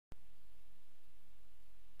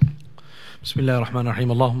بسم الله الرحمن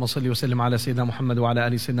الرحيم اللهم صل وسلم على سيدنا محمد وعلى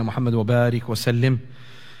آل سيدنا محمد وبارك وسلم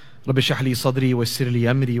رب اشرح لي صدري ويسر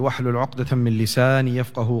لي أمري واحلل عقدة من لساني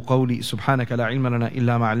يفقه قولي سبحانك لا علم لنا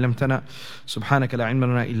إلا ما علمتنا سبحانك لا علم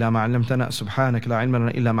لنا إلا ما علمتنا سبحانك لا علم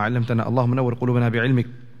لنا إلا ما علمتنا اللهم نور قلوبنا بعلمك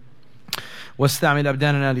واستعمل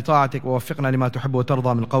أبداننا لطاعتك ووفقنا لما تحب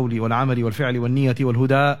وترضى من القول والعمل والفعل والنية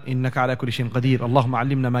والهدى إنك على كل شيء قدير اللهم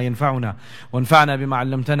علمنا ما ينفعنا وانفعنا بما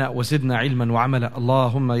علمتنا وزدنا علما وعملا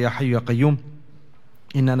اللهم يا حي يا قيوم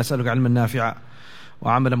إنا نسألك علما نافعا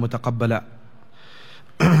وعملا متقبلا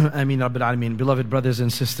آمين رب العالمين. Beloved brothers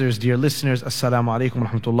and sisters, dear listeners, Assalamu alaikum wa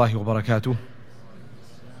rahmatullahi wa barakatuh.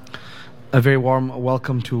 A very warm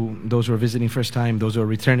welcome to those who are visiting first time, those who are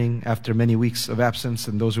returning after many weeks of absence,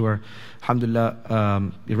 and those who are,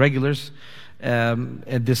 alhamdulillah, irregulars. And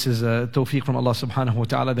this is a tawfiq from Allah subhanahu wa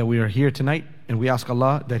ta'ala that we are here tonight, and we ask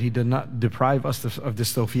Allah that He did not deprive us of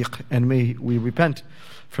this tawfiq, and may we repent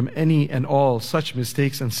from any and all such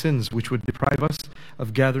mistakes and sins which would deprive us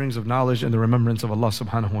of gatherings of knowledge and the remembrance of Allah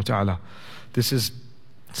subhanahu wa ta'ala. This is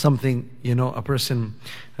something, a person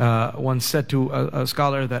once said to a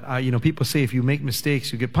scholar that, people say if you make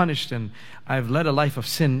mistakes, you get punished, and I've led a life of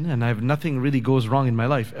sin, and nothing really goes wrong in my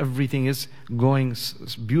life. Everything is going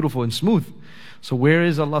beautiful and smooth. So where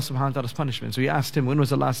is Allah subhanahu wa ta'ala's punishment? So he asked him, when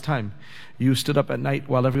was the last time you stood up at night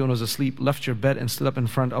while everyone was asleep, left your bed and stood up in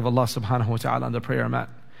front of Allah subhanahu wa ta'ala on the prayer mat?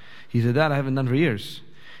 He said, that I haven't done for years.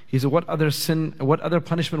 He said, what other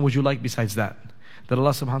punishment would you like besides that? That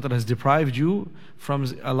Allah subhanahu wa ta'ala has deprived you from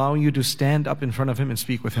allowing you to stand up in front of Him and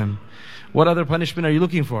speak with Him. What other punishment are you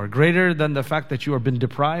looking for? Greater than the fact that you have been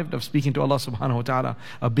deprived of speaking to Allah subhanahu wa ta'ala,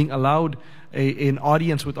 of being allowed an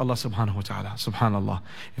audience with Allah subhanahu wa ta'ala. Subhanallah.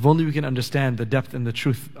 If only we can understand the depth and the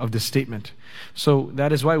truth of this statement. So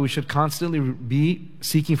that is why we should constantly be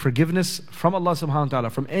seeking forgiveness from Allah subhanahu wa ta'ala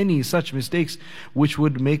from any such mistakes which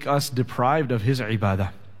would make us deprived of His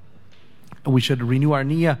ibadah. We should renew our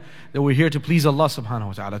niyyah that we're here to please Allah subhanahu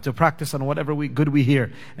wa ta'ala, to practice on whatever good we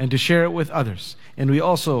hear, and to share it with others. And we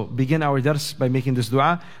also begin our dars by making this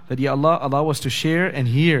dua, that Ya Allah, allow us to share and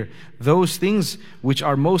hear those things which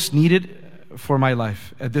are most needed for my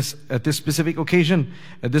life. At this specific occasion,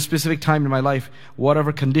 at this specific time in my life,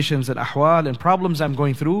 whatever conditions and ahwal and problems I'm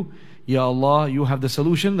going through, Ya Allah, You have the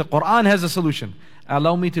solution. The Quran has a solution.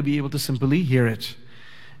 Allow me to be able to simply hear it.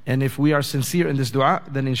 And if we are sincere in this dua,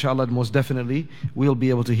 then inshallah most definitely we'll be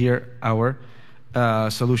able to hear our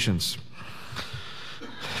solutions.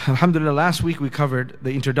 Alhamdulillah, last week we covered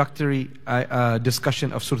the introductory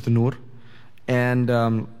discussion of Surah An-Nur, and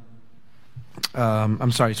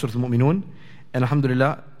Surah Al-Mu'minun. And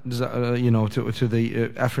alhamdulillah, to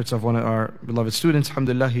the efforts of one of our beloved students,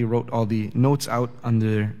 alhamdulillah, he wrote all the notes out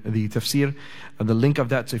under the tafsir, the link of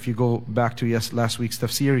that. So if you go back to last week's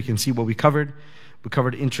tafsir, you can see what we covered. We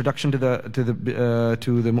covered introduction to the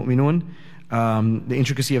Mu'minun, the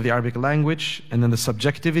intricacy of the Arabic language, and then the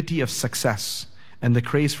subjectivity of success and the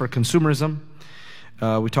craze for consumerism.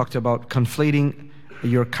 We talked about conflating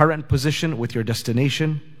your current position with your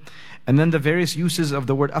destination, and then the various uses of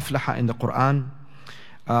the word aflaha in the Quran.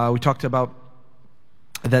 We talked about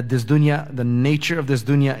that this dunya, the nature of this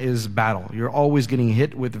dunya is battle. You're always getting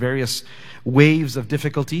hit with various waves of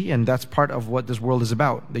difficulty, and that's part of what this world is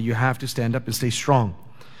about, that you have to stand up and stay strong.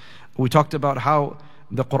 We talked about how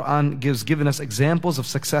the Quran given us examples of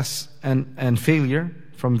success and failure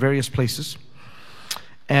from various places.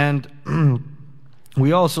 And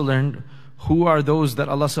we also learned who are those that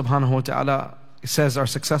Allah subhanahu wa ta'ala says are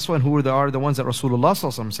successful, and who are the ones that Rasulullah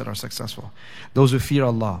said are successful. Those who fear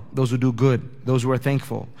Allah, those who do good, those who are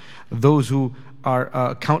thankful, those who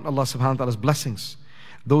are count Allah subhanahu wa ta'ala's blessings,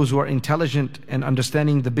 those who are intelligent and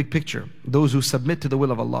understanding the big picture, those who submit to the will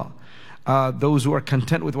of Allah, those who are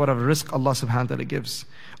content with whatever risk Allah subhanahu wa ta'ala gives.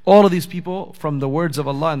 All of these people, from the words of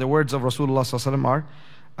Allah and the words of Rasulullah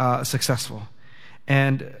are successful.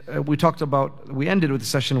 And we ended with the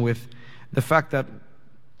session with the fact that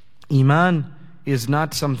Iman is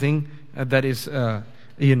not something that is,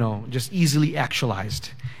 just easily actualized.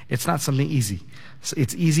 It's not something easy. So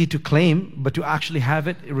it's easy to claim, but to actually have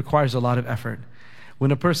it requires a lot of effort.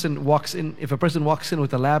 If a person walks in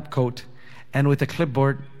with a lab coat and with a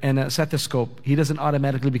clipboard and a stethoscope, he doesn't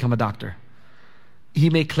automatically become a doctor. He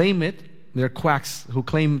may claim it. There are quacks who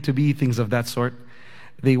claim to be things of that sort.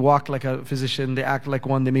 They walk like a physician, they act like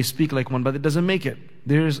one, they may speak like one, but it doesn't make it.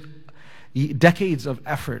 There's decades of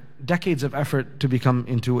effort to become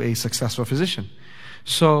into a successful physician.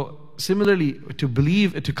 So similarly, to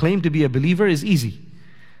claim to be a believer is easy.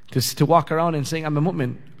 To walk around and saying, I'm a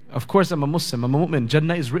mu'min. Of course I'm a Muslim, I'm a mu'min.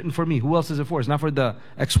 Jannah is written for me. Who else is it for? It's not for the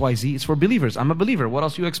XYZ, it's for believers. I'm a believer. What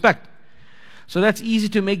else do you expect? So that's easy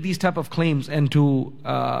to make these type of claims and to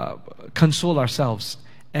console ourselves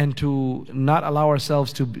and to not allow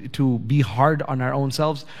ourselves to be hard on our own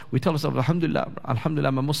selves. We tell ourselves, Alhamdulillah, Alhamdulillah,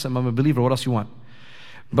 I'm a Muslim, I'm a believer, what else you want?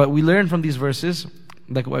 But we learn from these verses,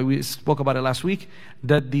 like we spoke about it last week,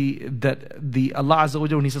 that the Allah Azza wa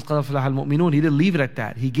Jalla, when He says, قَدْ أَفْلَحَ الْمُؤْمِنُونَ, He didn't leave it at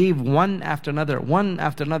that. He gave one after another,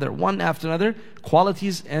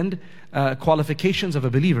 qualities and qualifications of a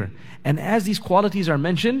believer. And as these qualities are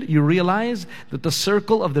mentioned, you realize that the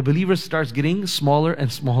circle of the believers starts getting smaller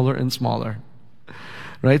and smaller and smaller.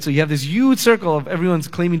 Right? So you have this huge circle of everyone's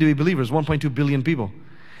claiming to be believers, 1.2 billion people.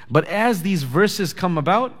 But as these verses come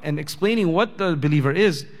about and explaining what the believer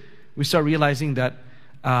is, we start realizing that,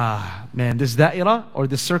 this da'irah or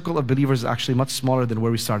this circle of believers is actually much smaller than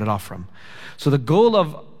where we started off from. So the goal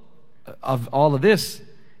of all of this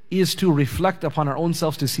is to reflect upon our own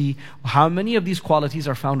selves to see how many of these qualities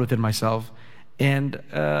are found within myself, and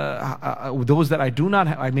those that I do not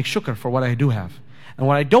have, I make shukr for what I do have. And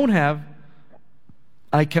what I don't have,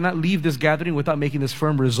 I cannot leave this gathering without making this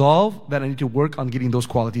firm resolve that I need to work on getting those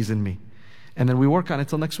qualities in me. And then we work on it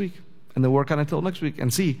till next week. And then work on it till next week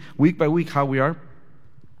and see week by week how we are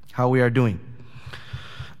doing.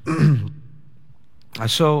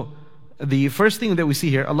 So the first thing that we see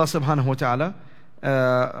here, Allah subhanahu wa ta'ala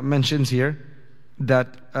mentions here that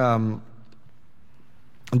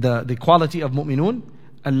the quality of mu'minun,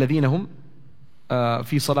 الَّذِينَ هُمْ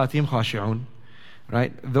فِي صَلَاتِهِمْ خَاشِعُونَ,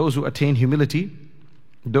 right? Those who attain humility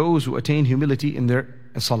in their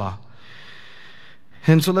salah.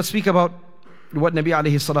 And so let's speak about what Nabi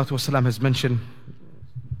alayhi salatu wasalam has mentioned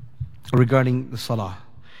regarding the salah.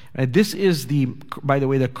 This is by the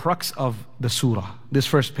way, the crux of the surah, this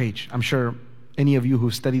first page. I'm sure any of you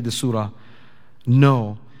who studied the surah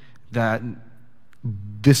know that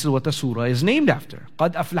this is what the surah is named after.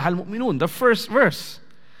 قَدْ أَفْلَحَ الْمُؤْمِنُونَ, the first verse.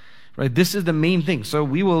 Right? This is the main thing. So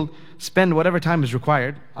we will spend whatever time is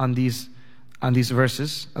required on these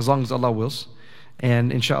verses, as long as Allah wills,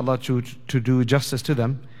 and inshallah to do justice to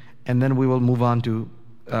them, and then we will move on to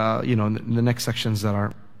the next sections that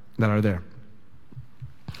are there.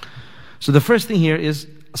 So the first thing here is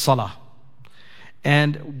salah.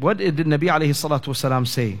 And what did Nabi alayhi salatu wasalam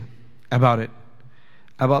say about it?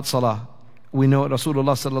 About salah. We know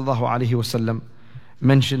Rasulullah sallallahu alayhi wasallam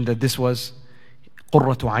mentioned that this was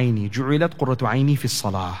قُرَّةُ عَيْنِي جُعِلَتْ قُرَّةُ عَيْنِي فِي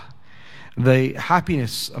الصَّلَاةِ, the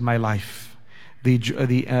happiness of my life,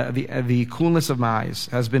 the coolness of my eyes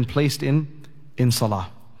has been placed in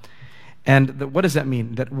salah. And what does that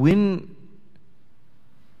mean? That when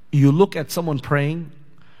you look at someone praying,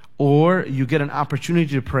 or you get an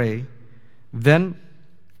opportunity to pray, then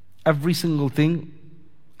every single thing,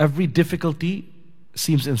 every difficulty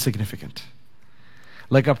seems insignificant.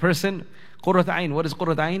 Like a person, Qurrat Ayn, what is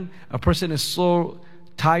Qurrat Ayn? A person is so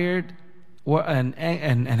tired and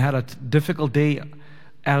had a difficult day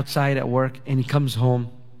outside at work, and he comes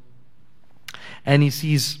home and he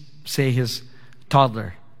sees, say, his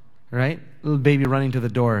toddler, right? Little baby running to the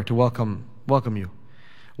door to welcome you.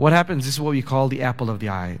 What happens? This is what we call the apple of the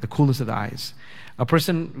eye, the coolness of the eyes. A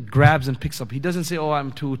person grabs and picks up. He doesn't say, oh,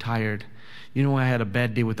 I'm too tired. I had a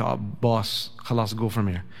bad day with the boss. Khalas, go from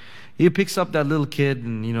here. He picks up that little kid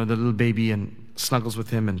and, the little baby, and snuggles with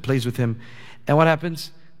him and plays with him. And what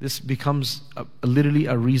happens? This becomes literally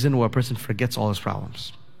a reason why a person forgets all his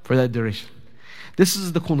problems for that duration. This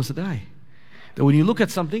is the coolness of the eye. That when you look at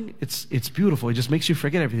something, it's beautiful. It just makes you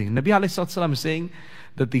forget everything. Nabi alayhi salam is saying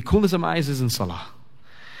that the coolness of my eyes is in salah.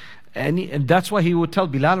 And that's why he would tell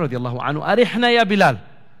Bilal radiallahu anhu, Arihna ya Bilal.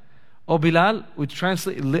 Oh Bilal, which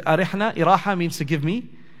translate, Arihna, iraha means to give me,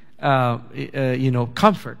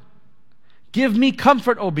 comfort. Give me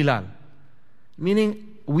comfort, oh Bilal.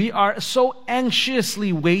 Meaning, we are so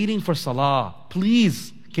anxiously waiting for salah.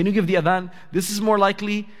 Please, can you give the adhan? This is more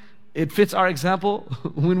likely, it fits our example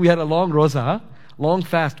when we had a long roza, long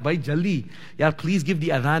fast. By Jalli, please give the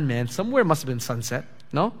adhan, man. Somewhere must have been sunset,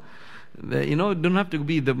 no? Don't have to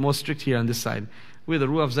be the most strict here on this side. Where the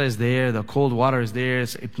Ruh Afza is there, the cold water is there,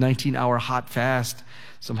 it's a 19-hour hot fast.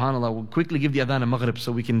 SubhanAllah, we'll quickly give the adhan at Maghrib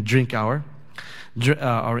so we can drink our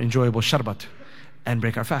enjoyable sharbat and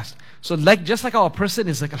break our fast. So just like how a person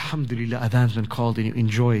is like, Alhamdulillah, adhan's been called, and you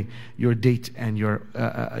enjoy your date and your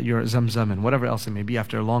zamzam and whatever else it may be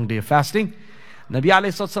after a long day of fasting. Nabi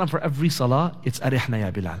alayhi salam, for every salah, it's Arihna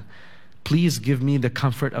ya Bilal. Please give me the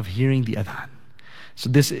comfort of hearing the adhan. So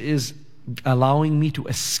this is allowing me to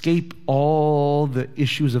escape all the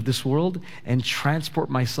issues of this world and transport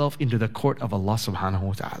myself into the court of Allah subhanahu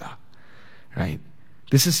wa ta'ala. Right?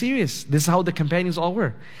 This is serious. This is how the companions all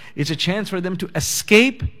were. It's a chance for them to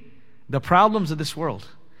escape the problems of this world.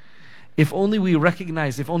 If only we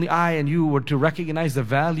recognize, if only I and you were to recognize the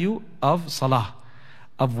value of salah,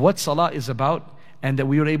 of what salah is about, and that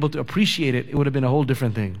we were able to appreciate it, it would have been a whole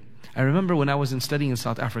different thing. I remember when I was studying in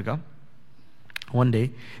South Africa, one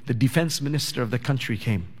day, the defense minister of the country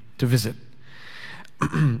came to visit.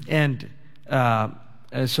 And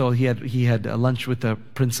so he had a lunch with the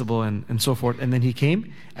principal and so forth. And then he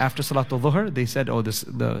came after Salatul Dhuhr. They said, oh,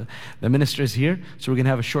 the minister is here, so we're going to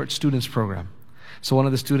have a short students program. So one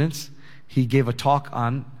of the students, he gave a talk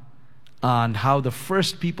on how the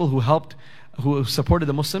first people who supported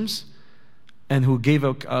the Muslims and who gave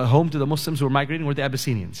a home to the Muslims who were migrating were the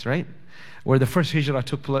Abyssinians, right? Where the first hijrah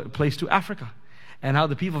took place to Africa. And how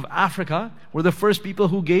the people of Africa were the first people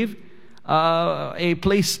who gave a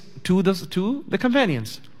place to the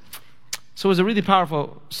companions. So it was a really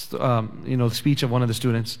powerful speech of one of the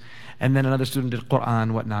students. And then another student did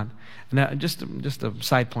Quran, whatnot. And just a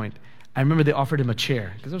side point. I remember they offered him a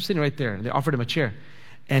chair, because I was sitting right there. And they offered him a chair.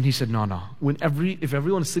 And he said, no. If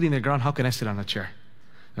everyone is sitting on the ground, how can I sit on a chair?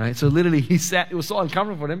 Right? So literally he sat, it was so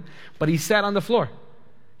uncomfortable for him, but he sat on the floor.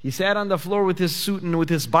 He sat on the floor with his suit and with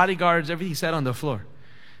his bodyguards, everything. He sat on the floor.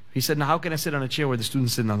 He said, now how can I sit on a chair where the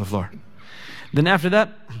student's sitting on the floor? Then after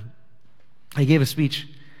that, I gave a speech.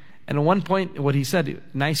 And at one point, what he said,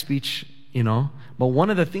 nice speech, but one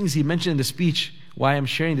of the things he mentioned in the speech, why I'm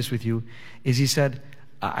sharing this with you, is he said,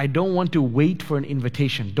 I don't want to wait for an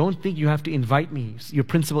invitation. Don't think you have to invite me. Your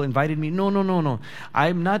principal invited me. No.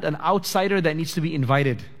 I'm not an outsider that needs to be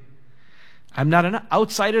invited. I'm not an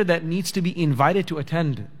outsider that needs to be invited to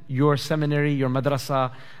attend your seminary, your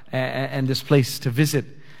madrasa, and this place to visit.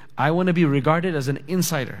 I want to be regarded as an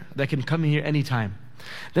insider that can come here anytime.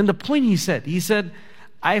 Then the point he said,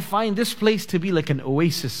 I find this place to be like an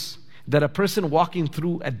oasis, that a person walking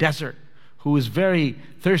through a desert who is very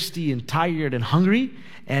thirsty and tired and hungry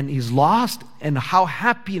and he's lost, and how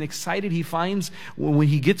happy and excited he finds when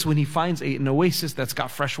he finds an oasis that's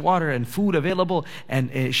got fresh water and food available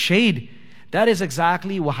and shade. That is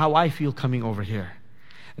exactly how I feel coming over here.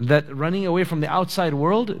 That running away from the outside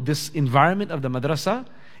world, this environment of the madrasa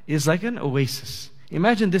is like an oasis.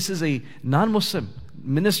 Imagine this is a non-Muslim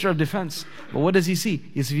minister of defense, but what does he see?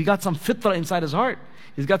 He got some fitra inside his heart.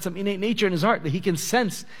 He's got some innate nature in his heart that he can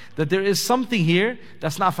sense that there is something here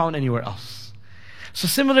that's not found anywhere else. So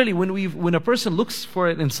similarly, when a person looks for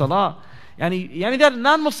it in salah, that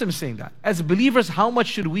non-Muslim is saying that. As believers, how much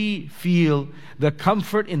should we feel the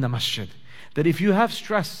comfort in the masjid? That if you have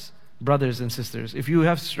stress, brothers and sisters, if you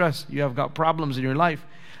have stress, you have got problems in your life,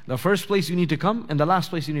 the first place you need to come and the last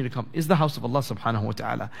place you need to come is the house of Allah subhanahu wa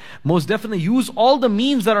ta'ala. Most definitely use all the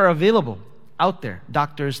means that are available out there.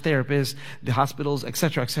 Doctors, therapists, the hospitals,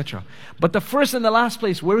 etc., etc. But the first and the last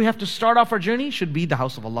place where we have to start off our journey should be the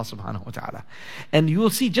house of Allah subhanahu wa ta'ala. And you will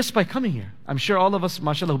see just by coming here. I'm sure all of us,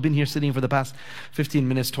 mashallah, who've been here sitting for the past 15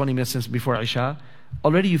 minutes, 20 minutes since before Isha,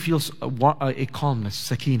 already you feel a calmness,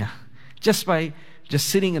 sakina. Just by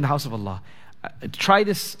sitting in the house of Allah. Try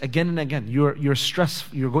this again and again. You're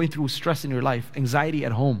stressed, you're going through stress in your life, anxiety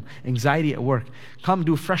at home, anxiety at work. Come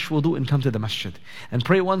do fresh wudu and come to the masjid. And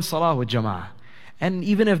pray one salah with jama'ah. And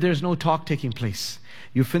even if there's no talk taking place,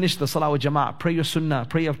 you finish the salah with jama'ah, pray your sunnah,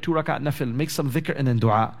 pray your 2 rakat nafil, make some dhikr and then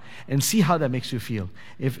dua. And see how that makes you feel.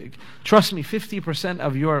 Trust me, 50%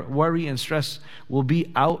 of your worry and stress will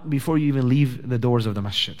be out before you even leave the doors of the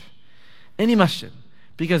masjid. Any masjid.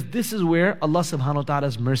 Because this is where Allah subhanahu wa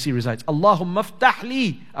ta'ala's mercy resides. Allahumma ftah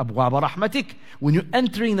li abwaba rahmatik. When you're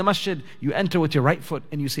entering the masjid, you enter with your right foot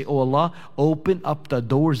and you say, oh Allah, open up the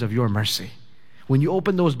doors of your mercy. When you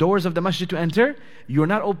open those doors of the masjid to enter, you're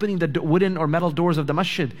not opening the wooden or metal doors of the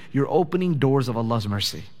masjid. You're opening doors of Allah's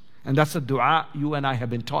mercy. And that's a dua you and I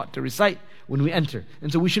have been taught to recite when we enter.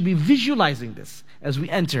 And so we should be visualizing this as we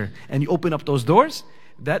enter and you open up those doors.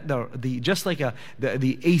 That just like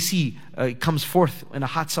the AC comes forth in a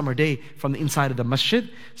hot summer day from the inside of the masjid,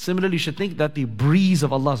 similarly you should think that the breeze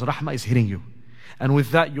of Allah's rahmah is hitting you. And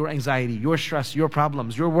with that, your anxiety, your stress, your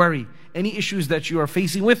problems, your worry, any issues that you are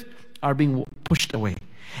facing with are being pushed away.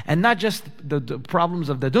 And not just the problems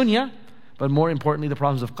of the dunya, but more importantly the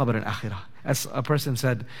problems of qabr and akhirah. As a person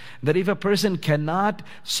said, that if a person cannot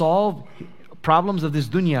solve problems of this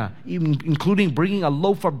dunya, even including bringing a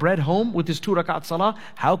loaf of bread home with his 2 rakat salah,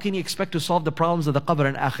 how can he expect to solve the problems of the qabr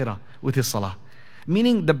and akhirah with his salah?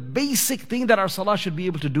 Meaning the basic thing that our salah should be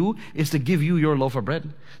able to do is to give you your loaf of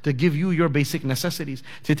bread, to give you your basic necessities,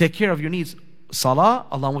 to take care of your needs. salah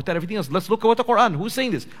along with that everything else. Let's look at what the Quran, who's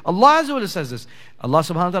saying this? Allah Azza wa Jalla says this. Allah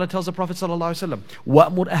subhanahu wa ta'ala tells the Prophet sallallahu alaihi wasallam,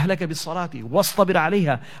 وَأْمُرْ أَهْلَكَ بِالصَّلَاةِ وَاصْطَبِرْ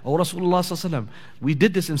عَلَيْهَا. O Rasulullah sallallahu alaihi wasallam, we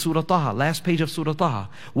did this in Surah Taha, last page of Surah Taha.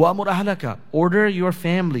 وَأْمُرْ أَهْلَكَ, order your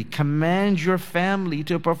family, command your family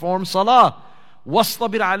to perform salah.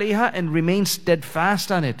 وَاصْطَبِرْ عَلَيْهَا, and remain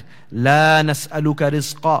steadfast on it. لَا نَسْأَلُكَ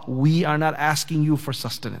رِزْقًا, we are not asking you for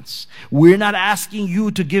sustenance. We're not asking you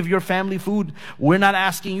to give your family food. We're not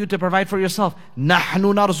asking you to provide for yourself. نَحْنُ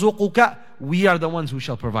نَرْزُقُكَ, we are the ones who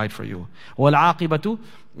shall provide for you. وَالْعَاقِبَةُ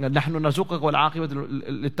نَحْنُ نَرْزُقُكَ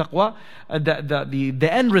وَالْعَاقِبَةُ لِلتَّقْوَى.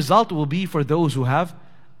 The end result will be for those who have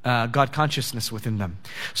God consciousness within them.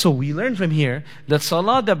 So we learn from here that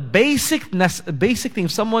salah, the basic thing.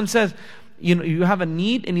 If someone says, you have a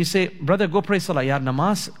need and you say, brother, go pray salah. Ya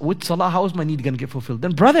namaz, with salah, how is my need going to get fulfilled?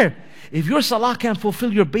 Then brother, if your salah can't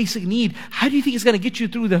fulfill your basic need, how do you think it's going to get you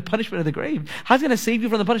through the punishment of the grave? How's it going to save you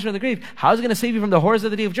from the punishment of the grave? How is it going to save you from the horrors of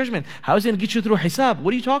the day of judgment? How is it going to get you through hisab?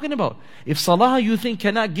 What are you talking about? If salah you think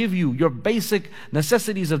cannot give you your basic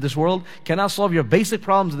necessities of this world, cannot solve your basic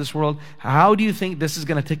problems of this world, how do you think this is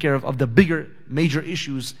going to take care of the bigger, major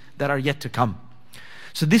issues that are yet to come?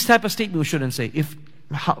 So this type of statement we shouldn't say. If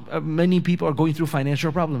many people are going through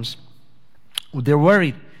financial problems, they're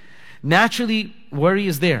worried. Naturally, worry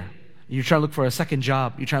is there. You're trying to look for a second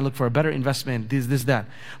job. You're trying to look for a better investment, this, that.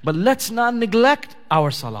 But let's not neglect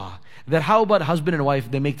our salah. That how about husband and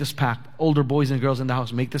wife, they make this pact. Older boys and girls in the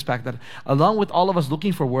house make this pact that along with all of us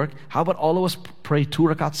looking for work, how about all of us pray 2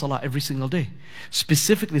 rakat salah every single day?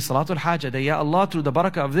 Specifically, salatul hajah, that Ya Allah, through the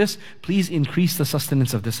barakah of this, please increase the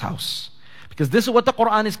sustenance of this house. Because this is what the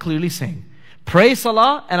Quran is clearly saying. Pray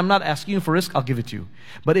salah, and I'm not asking you for rizq, I'll give it to you.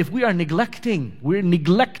 But if we're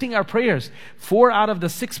neglecting our prayers. 4 out of the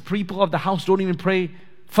 6 people of the house don't even pray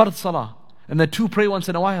fard salah, and the 2 pray once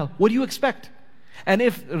in a while. What do you expect? And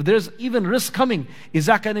if there's even rizq coming, is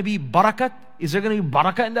that going to be barakat? Is there going to be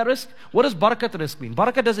barakah in that rizq? What does barakat rizq mean?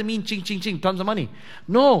 Barakat doesn't mean ching, ching, ching, tons of money.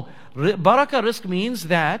 No, barakah rizq means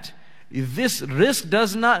that this rizq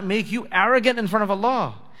does not make you arrogant in front of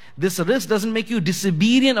Allah. This rizq doesn't make you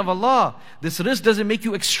disobedient of Allah. This rizq doesn't make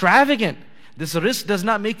you extravagant. This rizq does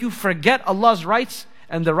not make you forget Allah's rights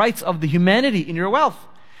and the rights of the humanity in your wealth.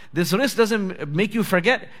 This rizq doesn't make you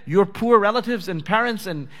forget your poor relatives and parents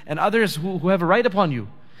and others who have a right upon you.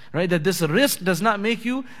 Right? That this rizq does not make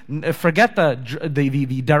you forget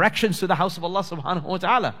the directions to the house of Allah subhanahu wa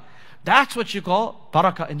ta'ala. That's what you call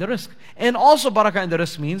barakah in the rizq. And also barakah in the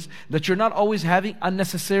rizq means that you're not always having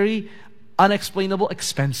unnecessary, unexplainable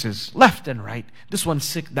expenses left and right. This one's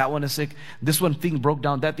sick, that one is sick, this one thing broke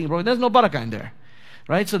down, that thing broke down. There's no barakah in there.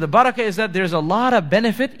 Right? So the barakah is that there's a lot of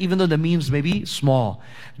benefit even though the means may be small.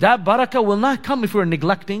 That barakah will not come if we're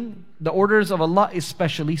neglecting the orders of Allah,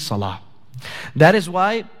 especially salah. That is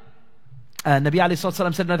why Nabi alayhi salatu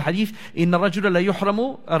wasalam said in the hadith, إِنَّ الرَّجُلَ لَا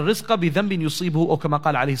يُحْرَمُ الرِّزْقَ بِذَنْبٍ يُصِيبُهُ أو كما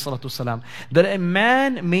قال عليه الصلاة والسلام. That a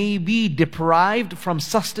man may be deprived from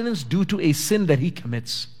sustenance due to a sin that he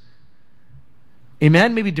commits. A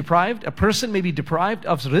man may be deprived, a person may be deprived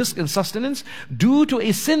of rizq and sustenance due to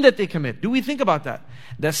a sin that they commit. Do we think about that?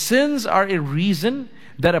 That sins are a reason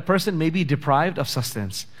that a person may be deprived of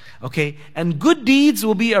sustenance. Okay, and good deeds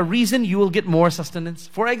will be a reason you will get more sustenance.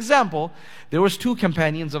 For example, there was 2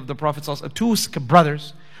 companions of the Prophet, 2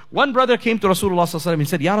 brothers. One brother came to Rasulullah and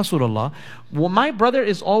said, Ya Rasulullah, well, my brother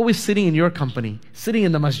is always sitting in your company, sitting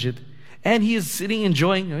in the masjid. And he is sitting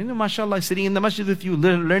enjoying, mashallah, sitting in the masjid with you,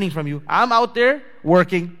 learning from you. I'm out there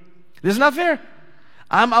working. This is not fair.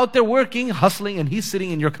 I'm out there working, hustling, and he's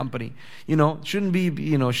sitting in your company. Shouldn't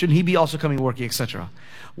he be also coming working, etc.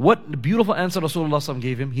 What beautiful answer Rasulullah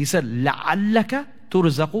gave him. He said, لَعَلَّكَ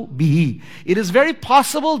تُرْزَقُ بِهِ. It is very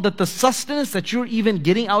possible that the sustenance that you're even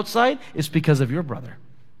getting outside is because of your brother.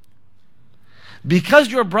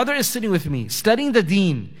 Because your brother is sitting with me, studying the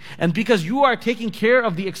deen, and because you are taking care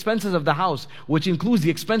of the expenses of the house, which includes the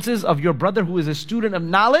expenses of your brother who is a student of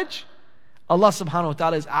knowledge, Allah subhanahu wa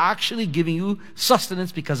ta'ala is actually giving you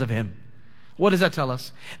sustenance because of him. What does that tell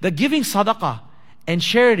us? That giving sadaqah and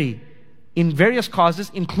charity in various causes,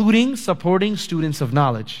 including supporting students of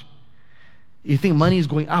knowledge. You think money is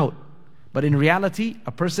going out, but in reality,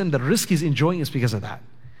 a person, the rizq he's enjoying is because of that.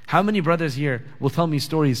 How many brothers here will tell me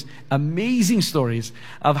stories, amazing stories,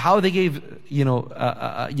 of how they gave,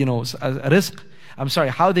 rizq.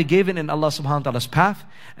 How they gave it in Allah subhanahu wa ta'ala's path,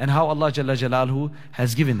 and how Allah Jalla Jalaluhu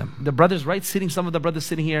has given them. The brothers, right, some of the brothers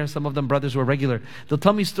sitting here, some of them brothers who are regular, they'll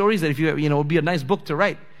tell me stories that if it would be a nice book to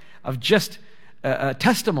write, of just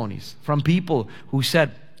testimonies from people who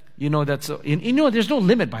said, there's no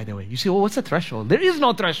limit, by the way. You say, well, what's the threshold? There is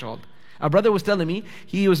no threshold. A brother was telling me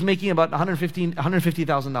he was making about $150,000.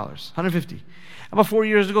 150. About 4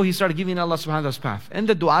 years ago, he started giving Allah subhanahu wa ta'ala's path. And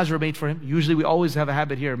the du'as were made for him. Usually we always have a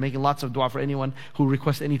habit here of making lots of dua for anyone who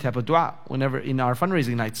requests any type of dua whenever in our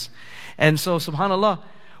fundraising nights. And so, subhanAllah,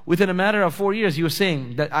 within a matter of 4 years, he was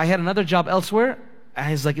saying that I had another job elsewhere. And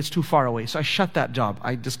he's like, it's too far away. So I shut that job.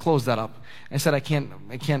 I just closed that up. I said, I can't,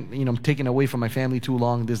 I'm taken away from my family too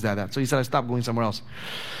long, this, that. So he said, I stopped going somewhere else.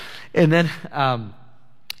 And then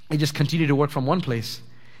I just continued to work from one place.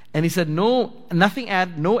 And he said, no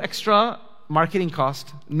extra marketing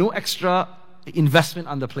cost, no extra investment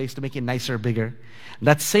on the place to make it nicer, bigger.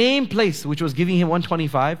 That same place, which was giving him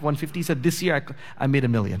 125, 150, he said, this year I made $1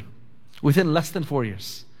 million within less than 4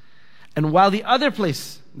 years. And while the other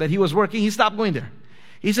place that he was working, he stopped going there.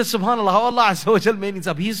 He said, subhanAllah, how Allah Azza wa Jal made it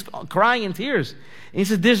up. He's crying in tears. And he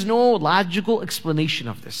said, there's no logical explanation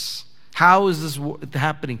of this. How is this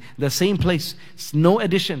happening? The same place, no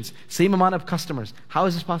additions, same amount of customers. How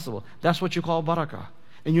is this possible? That's what you call barakah.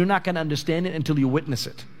 And you're not going to understand it until you witness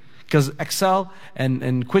it. Because Excel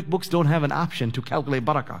and QuickBooks don't have an option to calculate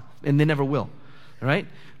barakah. And they never will. Right?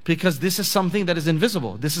 Because this is something that is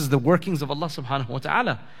invisible. This is the workings of Allah subhanahu wa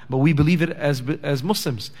ta'ala. But we believe it as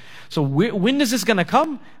Muslims. So when is this going to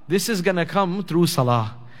come? This is going to come through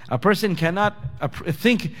salah. A person cannot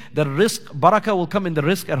think that barakah will come in the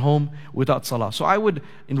rizq at home without salah. So I would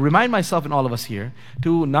remind myself and all of us here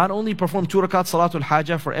to not only perform 2 rakat salatul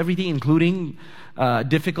hajah for everything, including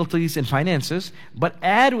difficulties in finances, but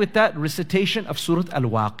add with that recitation of Surah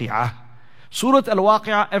Al-Waqi'ah. Surah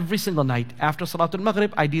Al-Waqi'ah every single night after Salatul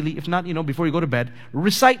Maghrib, ideally, if not, before you go to bed,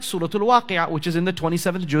 recite Surah Al-Waqi'ah, which is in the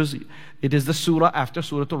 27th juz. It is the surah after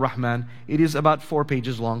Surah Al-Rahman. It is about 4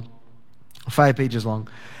 pages long, 5 pages long.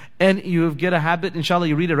 And you get a habit, inshallah,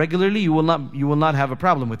 you read it regularly, you will not have a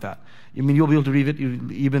problem with that. You'll be able to read it,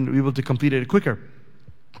 you'll even be able to complete it quicker.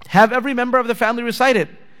 Have every member of the family recite it.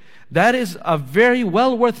 That is a very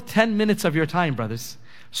well worth 10 minutes of your time, brothers.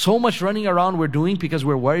 So much running around we're doing because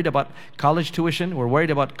we're worried about college tuition, we're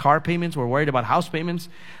worried about car payments, we're worried about house payments.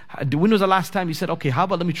 When was the last time you said, okay, how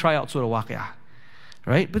about let me try out Surah Waqi'ah?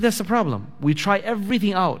 Right? But that's the problem. We try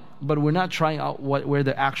everything out, but we're not trying out where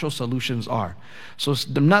the actual solutions are. So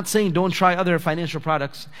I'm not saying don't try other financial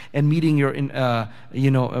products and meeting your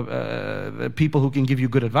people who can give you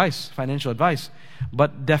good advice, financial advice.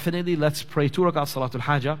 But definitely let's pray 2 rakat Salatul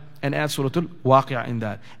Hajah and add Surah Al-Waqi'ah in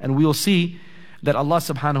that. And we'll see that Allah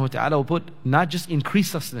subhanahu wa ta'ala will put not just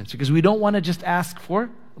increased sustenance, because we don't want to just ask for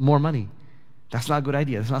more money. That's not a good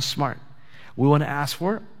idea. That's not smart. We want to ask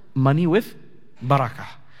for money with barakah,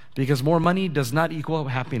 because more money does not equal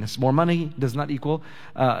happiness. More money does not equal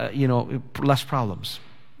less problems.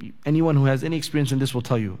 Anyone who has any experience in this will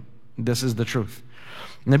tell you this is the truth.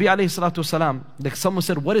 Nabi alayhi salatu wasalam, like someone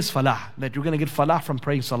said, what is falah? That you're going to get falah from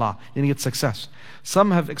praying salah. You're going to get success.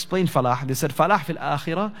 Some have explained falah. They said, falah fil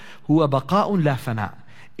akhirah huwa baqa'un la fana.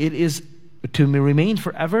 It is to remain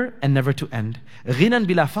forever and never to end. Ghinan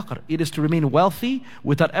bila faqr. It is to remain wealthy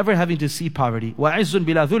without ever having to see poverty. Wa izzun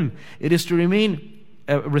bila dhul. It is to remain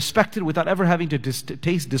respected without ever having to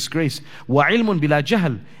taste disgrace. Wa ilmun bila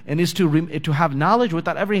jahl. And is to have knowledge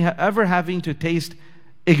without ever having to taste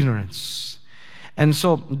ignorance. And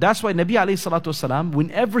so that's why Nabi alayhi salatu wasalam,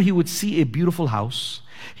 whenever he would see a beautiful house,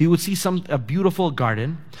 he would see a beautiful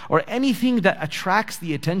garden, or anything that attracts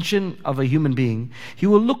the attention of a human being, he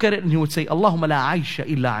will look at it and he would say, Allahumma la aisha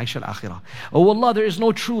illa aisha al-akhirah. Oh Allah, there is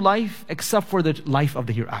no true life except for the life of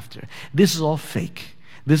the hereafter. This is all fake.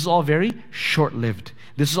 This is all very short-lived.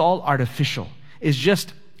 This is all artificial. It's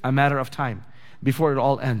just a matter of time before it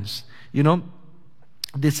all ends.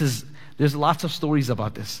 There's lots of stories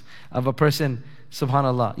about this, of a person,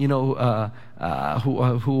 subhanAllah,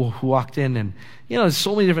 who walked in, and there's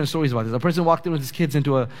so many different stories about this. A person walked in with his kids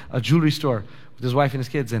into a jewelry store with his wife and his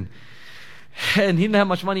kids, and he didn't have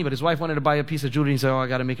much money, but his wife wanted to buy a piece of jewelry. He said, I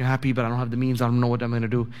got to make her happy, but I don't have the means. I don't know what I'm going to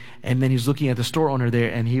do. And then he's looking at the store owner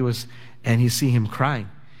there, and he's seeing him crying.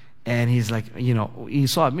 And he's like, he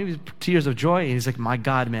saw maybe tears of joy, and he's like, my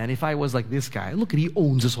God, man, if I was like this guy, look at, he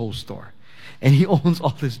owns this whole store. And he owns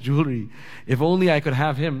all this jewelry. If only I could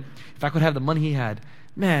have him, if I could have the money he had,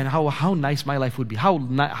 man, how nice my life would be. How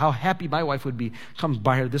happy my wife would be. Come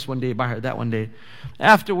buy her this one day, buy her that one day.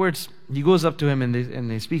 Afterwards, he goes up to him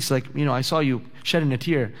and he speaks like, I saw you shedding a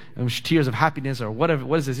tear, tears of happiness or whatever.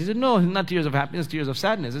 What is this? He said, no, not tears of happiness, tears of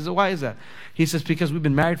sadness. He said, why is that? He says, because we've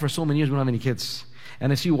been married for so many years, we don't have any kids.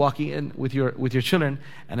 And I see you walking in with your children,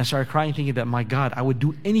 and I started crying, thinking that, my God, I would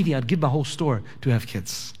do anything. I'd give my whole store to have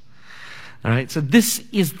kids. All right, so this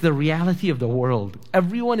is the reality of the world.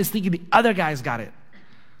 Everyone is thinking the other guy's got it.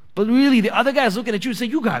 But really, the other guy is looking at you and saying,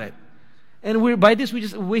 you got it. And by this, we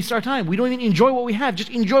just waste our time. We don't even enjoy what we have. Just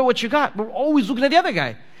enjoy what you got. We're always looking at the other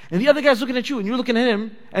guy. And the other guy's looking at you, and you're looking at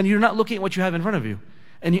him, and you're not looking at what you have in front of you.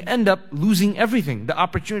 And you end up losing everything. The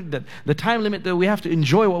opportunity, the time limit that we have to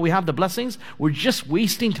enjoy what we have, the blessings, we're just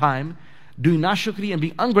wasting time doing nashukri and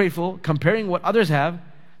being ungrateful, comparing what others have,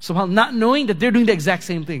 somehow not knowing that they're doing the exact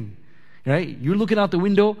same thing. Right? You're looking out the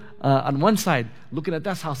window on one side, looking at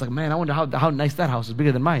that house like, man, I wonder how nice that house is,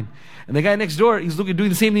 bigger than mine. And the guy next door, he's doing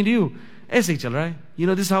the same thing to you. Right? You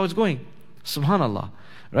know, this is how it's going. Subhanallah.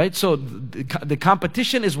 Right? So the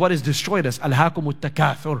competition is what has destroyed us. Alhaakumut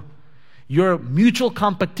takathur. Your mutual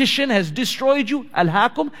competition has destroyed you.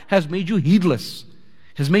 Alhaakum has made you heedless.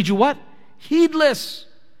 Has made you what? Heedless.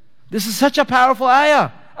 This is such a powerful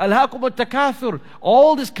ayah. Alhaakumut takathur.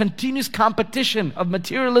 All this continuous competition of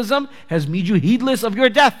materialism has made you heedless of your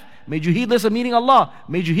death. Made you heedless of meeting Allah.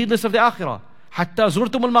 Made you heedless of the akhirah. Hatta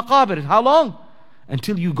zurtumul maqabir. How long?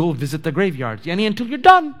 Until you go visit the graveyard. Yani until you're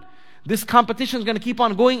done. This competition is going to keep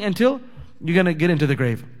on going until you're going to get into the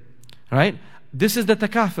grave. Right? This is the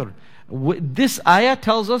takathur. This ayah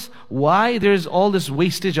tells us why there's all this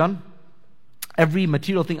wastage on every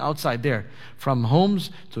material thing outside there. From homes,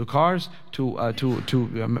 to cars, to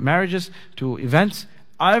marriages, to events.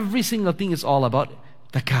 Every single thing is all about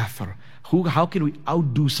takathur. How can we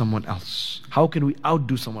outdo someone else? How can we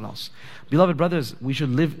outdo someone else? Beloved brothers, we should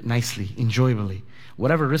live nicely, enjoyably.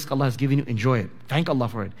 Whatever risk Allah has given you, enjoy it. Thank Allah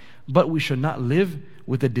for it. But we should not live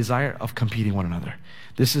with the desire of competing one another.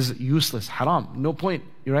 This is useless, haram, no point,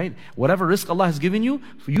 right? Whatever risk Allah has given you,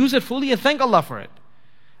 use it fully and thank Allah for it.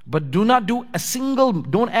 But do not do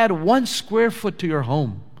don't add 1 square foot to your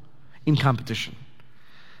home in competition.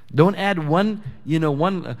 Don't add one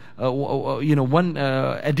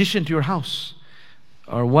addition to your house,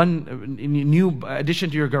 or one new addition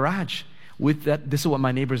to your garage with that, this is what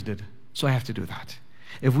my neighbors did, so I have to do that.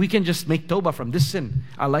 If we can just make tawbah from this sin,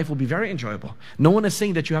 our life will be very enjoyable. No one is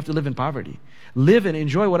saying that you have to live in poverty. Live and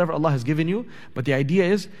enjoy whatever Allah has given you, but the idea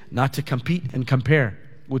is not to compete and compare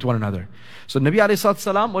with one another. So Nabi alayhi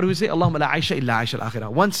salam, what do we say? Allahumma la aisha illa aisha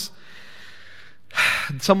al-akhirah. Once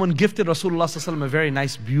someone gifted Rasulullah sallallahu alaihi wasallam a very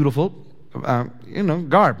nice, beautiful,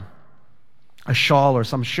 garb, a shawl or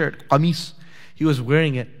some shirt, qamis. He was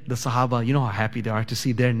wearing it. The Sahaba, you know how happy they are to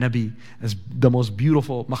see their Nabi as the most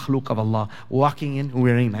beautiful makhluk of Allah, walking in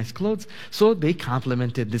wearing nice clothes. So they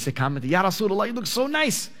complimented. They said, Ya Rasulullah, you look so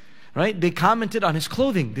nice. Right? They commented on his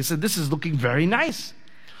clothing. They said, this is looking very nice.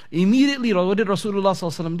 Immediately, what did Rasulullah sallallahu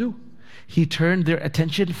alaihi wasallam do? He turned their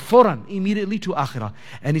attention furan, immediately to akhirah.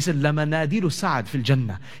 And he said, Lamanadiru Sa'ad fil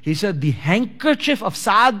Jannah. He said, the handkerchief of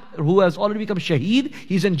Sa'ad, who has already become shaheed,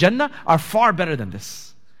 he's in Jannah, are far better than this.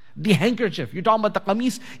 The handkerchief, you're talking about the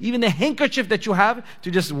qamis, even the handkerchief that you have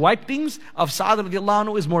to just wipe things of Sa'ad radiallahu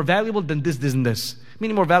anhu is more valuable than this, and this.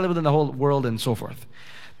 Meaning more valuable than the whole world and so forth.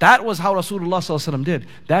 That was how Rasulullah sallallahu alaihi wasallam did.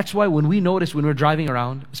 That's why when we notice, when we're driving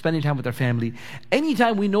around, spending time with our family,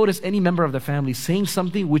 anytime we notice any member of the family saying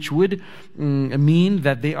something which would mean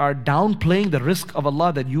that they are downplaying the rizq of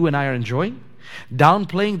Allah that you and I are enjoying,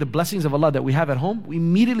 downplaying the blessings of Allah that we have at home,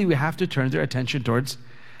 immediately we have to turn their attention towards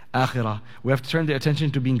akhirah. We have to turn their attention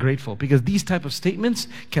to being grateful, because these type of statements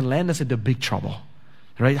can land us into big trouble.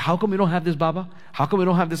 Right? How come we don't have this Baba? How come we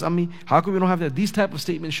don't have this Ammi? How come we don't have that? These type of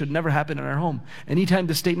statements should never happen in our home. Anytime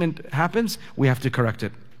the statement happens, we have to correct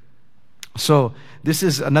it. So this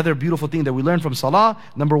is another beautiful thing that we learn from Salah.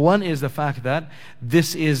 Number one is the fact that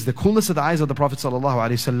this is the coolness of the eyes of the Prophet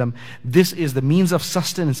ﷺ. This is the means of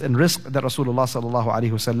sustenance and risk that Rasulullah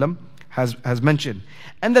ﷺ has mentioned.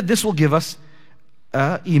 And that this will give us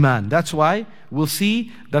Iman. That's why we'll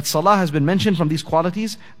see that Salah has been mentioned from these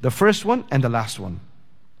qualities, the first one and the last one.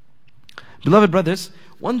 Beloved brothers,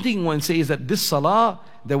 one thing one say is that this Salah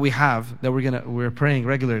that we have, that we're praying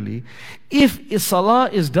regularly, if Salah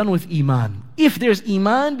is done with Iman, if there's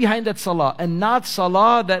Iman behind that Salah, and not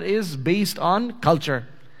Salah that is based on culture,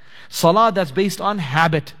 Salah that's based on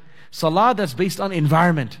habit, Salah that's based on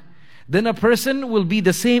environment, then a person will be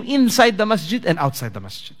the same inside the masjid and outside the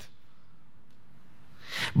masjid.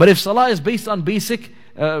 But if Salah is based on basic,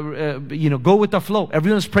 go with the flow,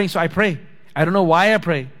 everyone's praying so I pray, I don't know why I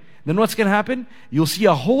pray, then what's going to happen? You'll see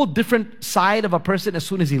a whole different side of a person as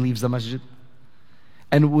soon as he leaves the masjid.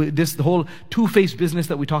 And this the whole two-faced business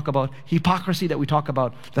that we talk about, hypocrisy that we talk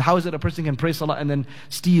about, that how is it a person can pray Salah and then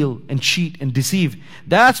steal and cheat and deceive?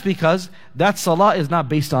 That's because that Salah is not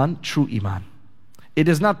based on true Iman. It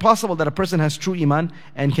is not possible that a person has true iman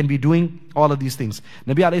and can be doing all of these things.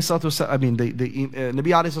 Nabi alayhi salatu wasalam,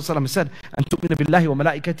 Nabi alayhi salatu wasalam said, "An tu'mina billahi wa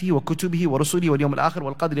malaikatihi wa kutubihi wa rusulihi wal yawmil akhir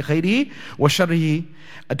wal qadri khairihi wa sharrihi."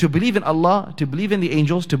 To believe in Allah, to believe in the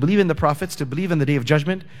angels, to believe in the prophets, to believe in the day of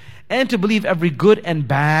judgment, and to believe every good and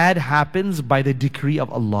bad happens by the decree of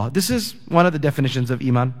Allah. This is one of the definitions of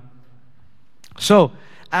iman. So,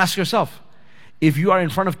 ask yourself, if you are in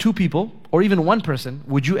front of two people, or even one person,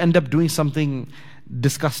 would you end up doing something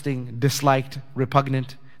disgusting, disliked,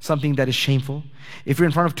 repugnant, something that is shameful? If you're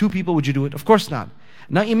in front of two people, would you do it? Of course not.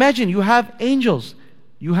 Now imagine you have angels.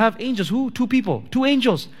 You have angels. Who? Two people. Two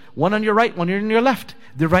angels. One on your right, one on your left.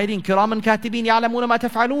 They're writing, Kiraman katibin ya'lamuna ma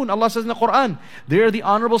taf'alun. Allah says in the Quran, they're the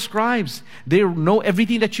honorable scribes. They know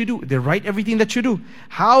everything that you do. They write everything that you do.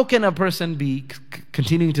 How can a person be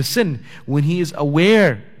continuing to sin when he is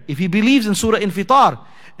aware, if he believes in Surah Infitar,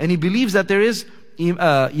 and he believes that there is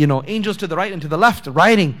angels to the right and to the left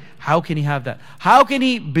writing? How can he have that? How can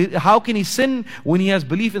he sin when he has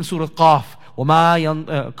belief in Surah Qaf?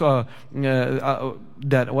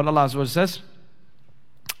 That what Allah says,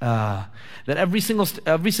 that every single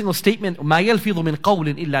statement, مَا يَلْفِظُ مِنْ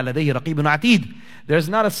قَوْلٍ إِلَّا لَدَيْهِ رَقِيبٌ عَتِيدٌ. There's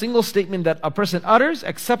not a single statement that a person utters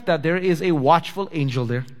except that there is a watchful angel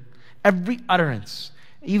there. Every utterance.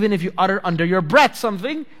 Even if you utter under your breath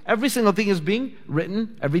something, every single thing is being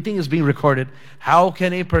written, everything is being recorded. How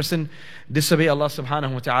can a person disobey Allah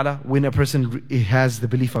subhanahu wa ta'ala when a person has the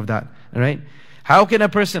belief of that? Alright? How can a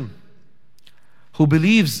person who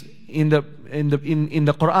believes in the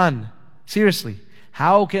Quran, seriously,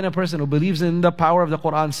 how can a person who believes in the power of the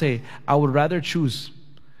Quran say, I would rather choose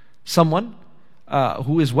someone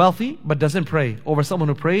who is wealthy but doesn't pray over someone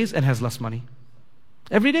who prays and has less money?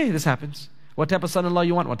 Every day this happens. What type of son-in-law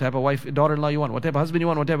you want, what type of wife, daughter-in-law you want, what type of husband you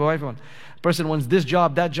want, what type of wife you want. Person wants this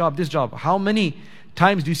job, that job, this job. How many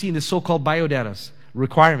times do you see in the so-called biodatas,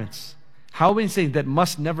 requirements? How many say that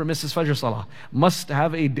must never miss his Fajr Salah, must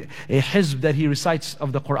have a hizb that he recites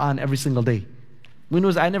of the Quran every single day?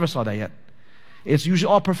 I never saw that yet. It's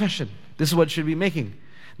usually all profession. This is what it should be making.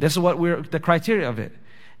 This is what the criteria of it.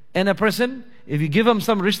 And a person, if you give him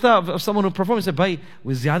some rishta of someone who performs, say, bhai,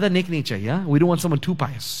 with zyada nek nahi chahiye, we don't want someone too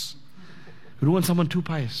pious. We don't want someone too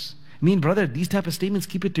pious. Brother, these type of statements,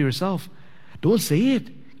 keep it to yourself. Don't say it.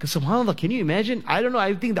 Because subhanAllah, can you imagine? I don't know,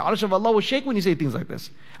 I think the arsh of Allah will shake when you say things like this.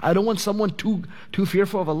 I don't want someone too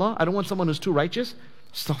fearful of Allah. I don't want someone who's too righteous.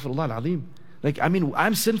 Astaghfirullah al-azim.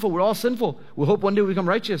 I'm sinful, we're all sinful. We hope one day we become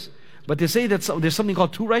righteous. But to say that there's something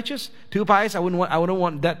called too righteous, too pious, I wouldn't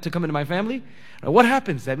want that to come into my family. What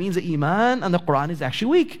happens? That means the iman and the Quran is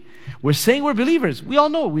actually weak. We're saying we're believers. We all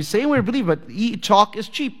know, we're saying we're believers, but talk is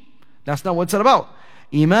cheap. That's not what it's about.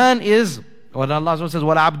 Iman is what Allah says,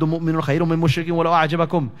 وَلَعَبْدُ مُؤْمِنٌ خَيْرٌ مِّن مُشْرِكٍ وَلَوْ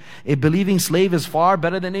أَعْجَبَكُمْ. A believing slave is far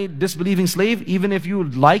better than a disbelieving slave, even if you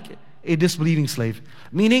like a disbelieving slave.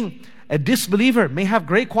 Meaning, a disbeliever may have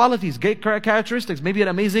great qualities, great characteristics, maybe an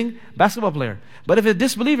amazing basketball player. But if a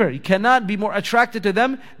disbeliever, you cannot be more attracted to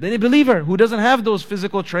them than a believer who doesn't have those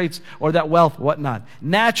physical traits or that wealth, whatnot.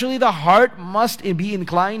 Naturally, the heart must be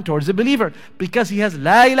inclined towards the believer because he has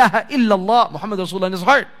La ilaha illallah, Muhammad Rasulullah in his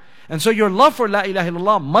heart. And so your love for La ilaha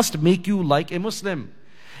illallah must make you like a Muslim.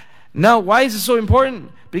 Now, why is it so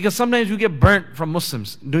important? Because sometimes you get burnt from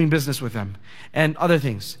Muslims doing business with them and other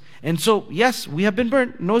things. And so, yes, we have been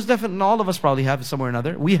burnt. No, it's definitely, all of us probably have somewhere or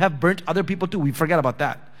another. We have burnt other people too. We forget about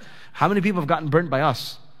that. How many people have gotten burnt by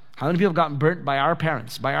us? How many people have gotten burnt by our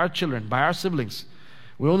parents, by our children, by our siblings?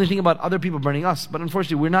 We only think about other people burning us. But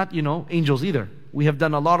unfortunately, we're not, angels either. We have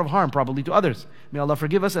done a lot of harm probably to others. May Allah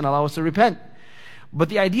forgive us and allow us to repent. But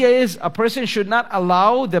the idea is, a person should not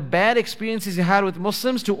allow the bad experiences he had with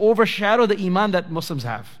Muslims to overshadow the iman that Muslims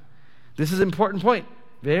have. This is an important point.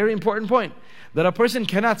 Very important point. That a person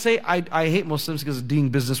cannot say, I hate Muslims because of doing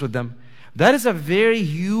business with them. That is a very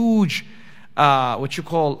huge, what you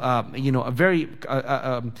call, a very,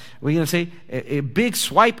 we're going to say, a big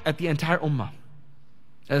swipe at the entire ummah.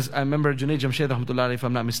 As I remember Junaid Jamshed, rahmatullah, if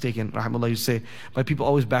I'm not mistaken, rahmatullah, used to say, by people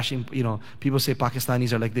always bashing, people say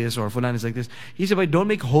Pakistanis are like this or Fulan is like this. He said, don't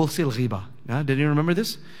make wholesale ghiba. Did you remember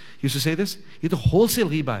this? He used to say this. You took wholesale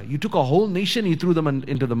ghiba. You took a whole nation and you threw them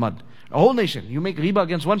into the mud. A whole nation. You make ghiba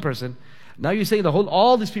against one person. Now you say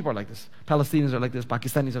all these people are like this. Palestinians are like this,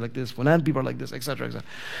 Pakistanis are like this, Fulan people are like this, etc., etc.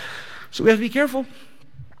 So we have to be careful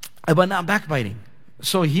about not backbiting.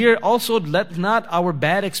 So here also, let not our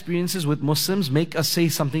bad experiences with Muslims make us say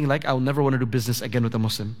something like, I'll never want to do business again with a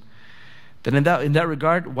Muslim. Then in that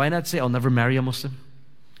regard, why not say, I'll never marry a Muslim?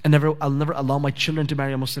 I'll never allow my children to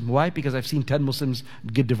marry a Muslim. Why? Because I've seen 10 Muslims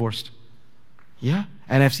get divorced. Yeah,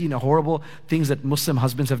 and I've seen horrible things that Muslim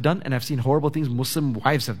husbands have done, and I've seen horrible things Muslim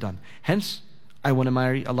wives have done. Hence, I want to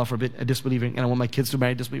marry, Allah forbid, a disbeliever, and I want my kids to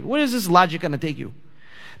marry a disbeliever. Where is this logic going to take you?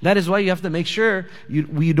 That is why you have to make sure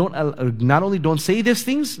we don't not only don't say these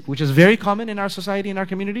things, which is very common in our society, in our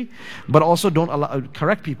community, but also don't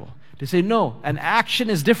correct people. To say, no, an action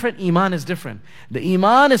is different, iman is different. The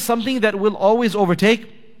iman is something that will always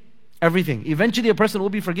overtake everything. Eventually a person will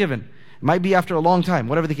be forgiven. It might be after a long time,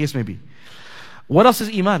 whatever the case may be. What else is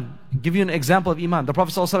iman? I'll give you an example of iman. The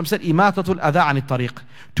Prophet ﷺ said, إِمَاتَةُ الْأَذَىٰ عَنِ الطَّرِيقِ.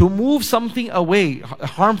 To move something away,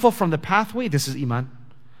 harmful from the pathway, this is iman.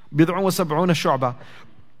 بِضْعٌ وَسَبْعُونَ شُعْبَةً.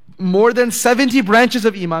 More than 70 branches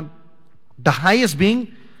of iman. The highest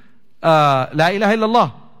being La ilaha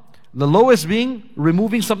illallah. The lowest being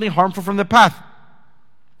removing something harmful from the path.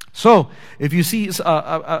 So, if you see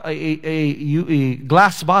a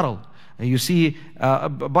glass bottle, and you see a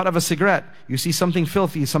butt of a cigarette, you see something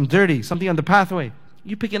filthy, some dirty, something on the pathway,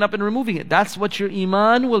 you pick it up and removing it. That's what your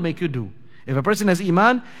iman will make you do. If a person has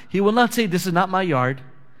iman, he will not say, this is not my yard.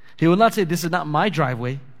 He will not say, this is not my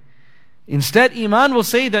driveway. Instead, iman will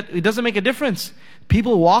say that it doesn't make a difference.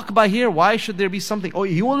 People walk by here, why should there be something? Oh,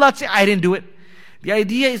 he will not say, I didn't do it. The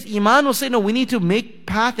idea is, iman will say, no, we need to make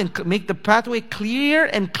the pathway clear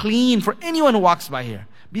and clean for anyone who walks by here,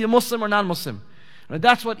 be a Muslim or non-Muslim.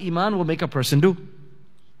 That's what iman will make a person do.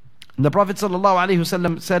 And the Prophet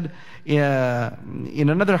ﷺ said in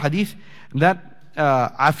another hadith that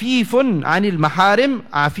afifun anil maharim,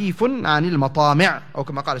 afifun anil matami', or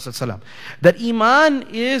kama qala sallallahu. That iman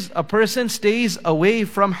is a person stays away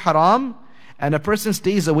from haram and a person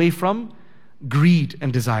stays away from greed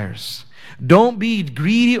and desires. Don't be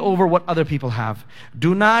greedy over what other people have.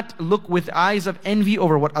 Do not look with eyes of envy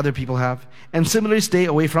over what other people have. And similarly, stay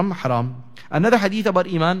away from haram. Another hadith about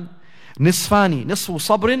iman, nisfani, nisfu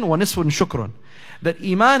sabrin wa nisfun shukrun. That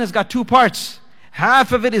iman has got two parts.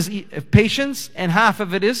 Half of it is patience and half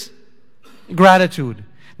of it is gratitude.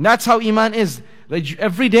 And that's how iman is. That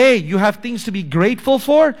every day you have things to be grateful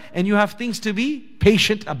for and you have things to be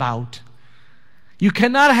patient about. You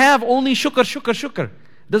cannot have only shukr, shukr, shukr.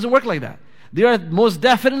 It doesn't work like that. Most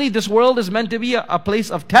definitely, this world is meant to be a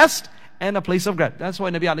place of test and a place of gratitude. That's why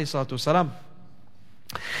Nabi alayhi salatu wasalam,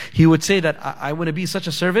 he would say that I want to be such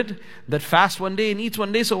a servant that fasts one day and eats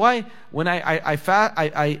one day. So why? When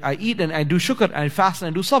I eat and I do shukr, I fast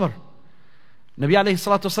and I do sabr. Nabi alayhi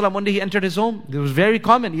salatu wasalam, one day he entered his home. It was very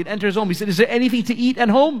common. He'd enter his home. He said, is there anything to eat at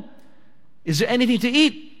home? Is there anything to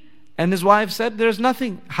eat? And his wife said, there's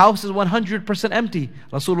nothing. House is 100% empty.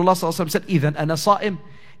 Rasulullah sallallahu alaihi wasallam said, إِذَنْ أَنَا صَائِمٌ.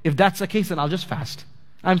 If that's the case, then I'll just fast.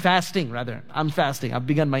 I'm fasting. I've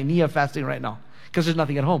begun my niyyah fasting right now because there's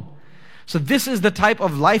nothing at home. So this is the type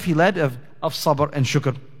of life he led of sabr and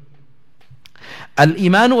shukr.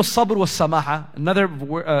 Al-iman was sabr was samaha.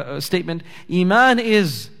 Another statement. Iman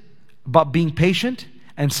is about being patient,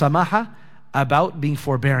 and samaha about being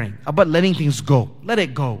forbearing, about letting things go. Let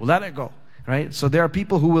it go. Let it go. Right? So there are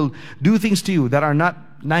people who will do things to you that are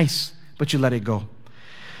not nice, but you let it go.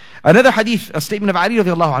 Another hadith, a statement of Ali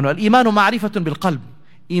radiallahu anhu, Al-imanu ma'rifatun bil-qalb.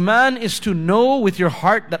 Iman is to know with your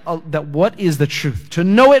heart that what is the truth. To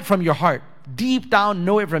know it from your heart. Deep down,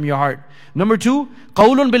 know it from your heart. Number two,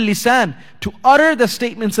 qawlun bil-lisan. To utter the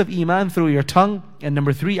statements of iman through your tongue. And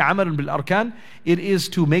number three, amalun bil-arkan. It is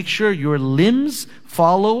to make sure your limbs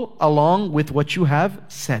follow along with what you have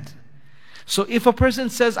said. So if a person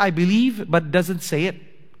says, I believe, but doesn't say it,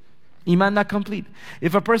 iman not complete.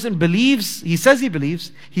 If a person believes, he says he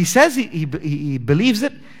believes, he says he believes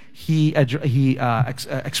it, he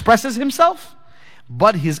expresses himself,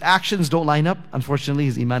 but his actions don't line up, unfortunately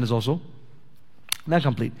his iman is also not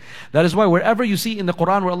complete. That is why wherever you see in the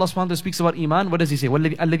Quran where Allah subhanahu wa ta'ala speaks about iman, what does he say?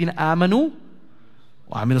 وَالَّذِينَ آمَنُوا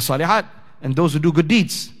وَعَمِلُوا الصَّالِحَاتِ. And those who do good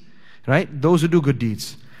deeds. Right? Those who do good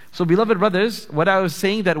deeds. So beloved brothers, what I was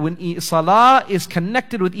saying, that when salah is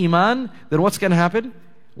connected with iman, then what's going to happen?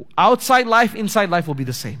 Outside life, inside life will be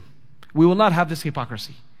the same. We will not have this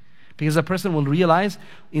hypocrisy. Because a person will realize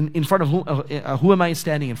in front of who am I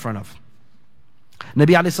standing in front of?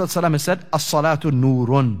 Nabi alayhi salam has said, As-salatu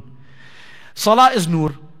nurun. Salah is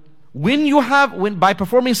nur. By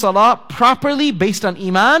performing salah properly based on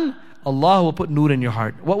iman, Allah will put nur in your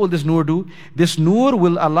heart. What will this nur do? This nur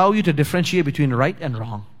will allow you to differentiate between right and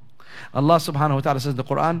wrong. Allah subhanahu wa ta'ala says in the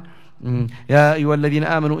Quran, Ya ayyuhalladhina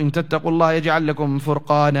amanu in tattaqullaha yaj'al lakum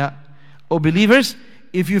furqana. O believers,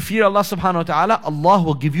 if you fear Allah subhanahu wa ta'ala, Allah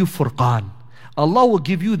will give you furqan. Allah will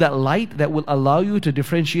give you that light that will allow you to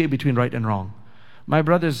differentiate between right and wrong. My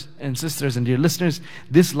brothers and sisters and dear listeners,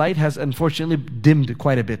 this light has unfortunately dimmed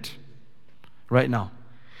quite a bit right now.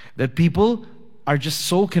 That people are just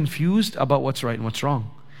so confused about what's right and what's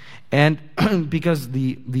wrong. And because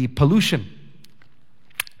the pollution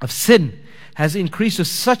of sin has increased to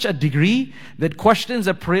such a degree that questions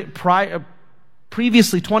that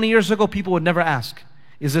previously 20 years ago people would never ask,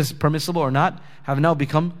 is this permissible or not, have now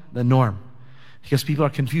become the norm because people are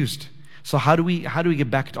confused. So how do we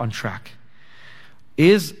get back on track?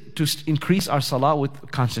 Is to increase our salah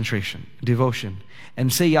with concentration, devotion,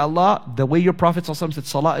 and say, Ya Allah, the way your Prophet ﷺ said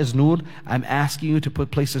salah is nur, I'm asking you to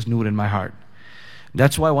place this nur in my heart.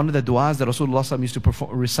 That's why one of the du'as that Rasulullah ﷺ used to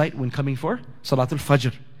recite when coming for Salatul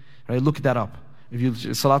Fajr. Right? Look that up. If you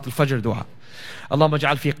Salatul Fajr dua. اللهم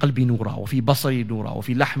اجعل في قلبي نورا وفي بصري نورا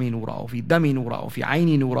وفي لحمي نورا وفي دمي نورا وفي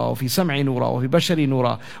عيني نورا وفي سمعي نورا وفي بشري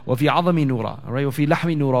نورا وفي عظمي نورا وفي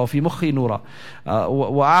لحمي نورا وفي مخي نورا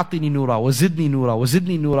وأعطني نورا وزدني نورا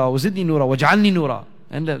وزدني نورا وزدني نورا واجعلني نورا.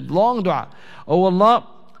 And the long dua. Oh Allah,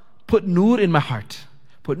 put nur in my heart,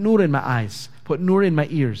 put nur in my eyes, put nur in my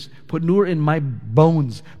ears, put nur in my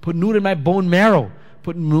bones, put nur in my bone marrow,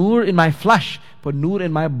 put nur in my flesh, put nur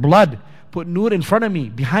in my blood, put nur in front of me,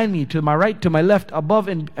 behind me, to my right, to my left, above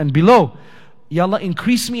and below. Ya Allah,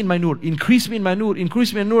 increase me in my nur, increase me in my nur,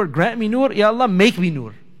 increase me in nur, grant me nur, Ya Allah, make me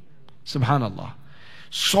nur. Subhanallah.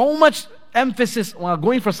 So much emphasis while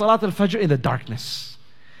going for Salat al-Fajr in the darkness.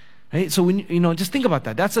 Right? So when just think about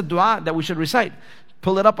that. That's a dua that we should recite.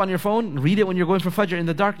 Pull it up on your phone, read it when you're going for Fajr in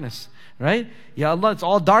the darkness. Right? Ya Allah, it's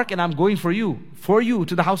all dark and I'm going for you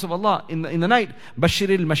to the house of Allah in the night.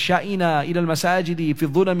 بَشِّرِ الْمَشَّائِينَ إِلَى الْمَسَاجِدِ فِي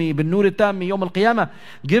الظُّلَمِ بِالنُّورِ التَّامِّ يَوْمَ الْقِيَامَةِ.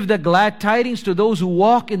 Give the glad tidings to those who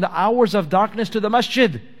walk in the hours of darkness to the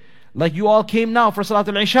masjid. Like you all came now for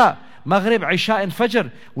Salatul Isha, Maghrib, Isha and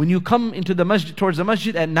Fajr. When you come into the masjid, towards the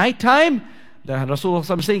masjid at night time, the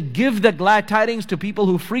Rasulullah is saying, give the glad tidings to people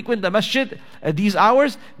who frequent the masjid at these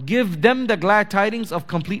hours. Give them the glad tidings of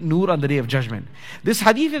complete nur on the Day of Judgment. This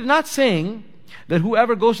hadith is not saying that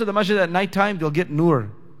whoever goes to the masjid at night time, they'll get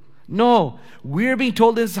nur. No, we're being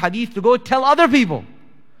told in this hadith to go tell other people.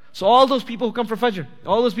 So all those people who come for Fajr,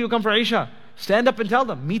 all those people who come for Isha, stand up and tell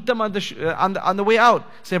them, meet them on the way out.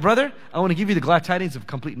 Say, brother, I want to give you the glad tidings of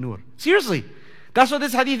complete nur. Seriously, that's what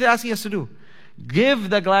this hadith is asking us to do. Give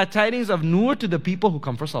the glad tidings of nur to the people who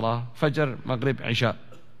come for Salah, Fajr, Maghrib, Isha.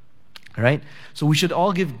 Right? So we should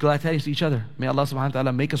all give glad tidings to each other. May Allah subhanahu wa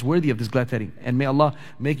ta'ala make us worthy of this glad tidings. And may Allah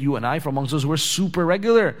make you and I from amongst those who are super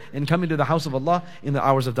regular in coming to the house of Allah in the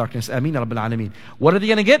hours of darkness. Ameen Rabbil Alameen. What are they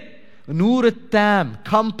going to get? Nur at-tam,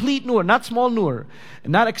 complete nur, not small nur,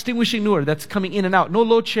 not extinguishing nur that's coming in and out, no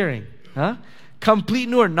load sharing. Complete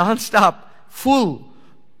nur, non-stop, full.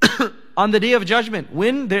 On the Day of Judgment,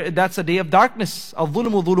 when that's a day of darkness.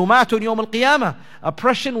 الظُّلُمُ ظُلُمَاتٌ يَوْمَ الْقِيَامَةِ.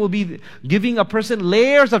 Oppression will be giving a person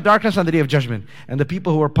layers of darkness on the Day of Judgment. And the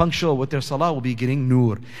people who are punctual with their salah will be getting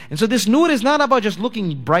nur. And so this nur is not about just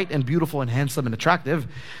looking bright and beautiful and handsome and attractive.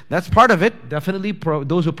 That's part of it. Definitely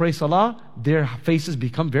those who pray salah, their faces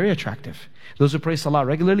become very attractive. Those who pray salah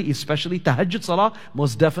regularly, especially tahajjud salah,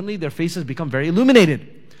 most definitely their faces become very illuminated.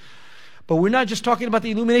 But we're not just talking about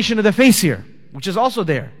the illumination of the face here, which is also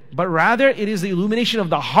there, but rather it is the illumination of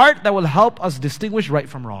the heart that will help us distinguish right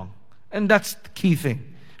from wrong. And that's the key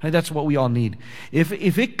thing. And that's what we all need. If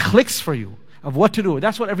it clicks for you of what to do,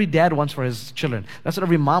 that's what every dad wants for his children. That's what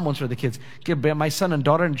every mom wants for the kids. My son and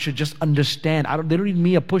daughter should just understand. They don't need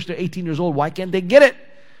me a push. They're 18 years old. Why can't they get it?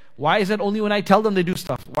 Why is it only when I tell them they do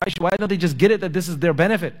stuff? Why don't they just get it that this is their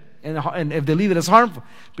benefit? And if they leave it as harmful,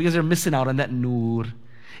 because they're missing out on that nur.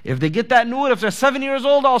 If they get that nur, if they're 7 years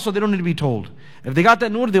old also, they don't need to be told. If they got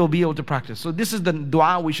that nur, they will be able to practice. So this is the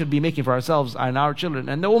dua we should be making for ourselves and our children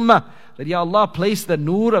and the ummah. That Ya Allah, place the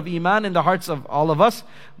nur of iman in the hearts of all of us,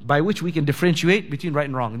 by which we can differentiate between right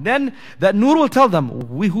and wrong. Then that nur will tell them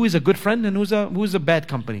who is a good friend and who's a bad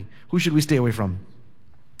company. Who should we stay away from?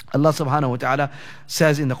 Allah subhanahu wa ta'ala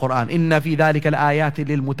says in the Quran, إِنَّ فِي ذَلِكَ الْآيَاتِ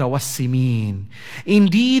لِلْمُتَوَسِّمِينَ.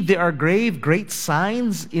 Indeed, there are great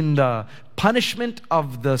signs in the punishment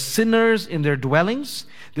of the sinners in their dwellings.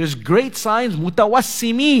 There's great signs,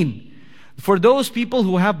 mutawassimin. For those people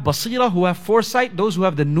who have basira, who have foresight, those who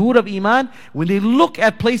have the nur of iman, when they look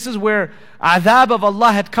at places where adhab of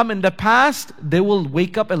Allah had come in the past, they will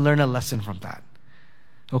wake up and learn a lesson from that.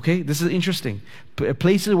 Okay, this is interesting.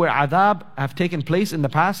 Places where adhab have taken place in the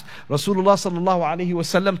past, Rasulullah sallallahu alaihi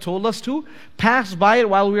wasallam told us to pass by it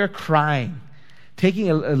while we are crying, taking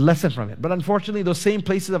a lesson from it. But unfortunately, those same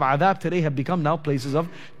places of adhab today have become now places of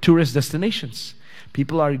tourist destinations.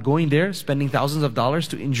 People are going there, spending thousands of dollars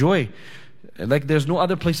to enjoy. Like there's no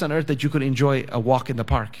other place on earth that you could enjoy a walk in the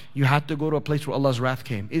park. You had to go to a place where Allah's wrath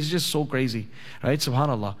came. It's just so crazy, right?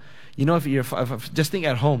 Subhanallah. You know, if just think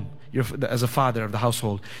at home, as a father of the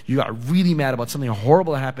household, you got really mad about something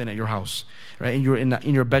horrible that happened at your house, right? And you're in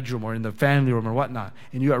your bedroom or in the family room or whatnot,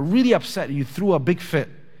 and you got really upset and you threw a big fit.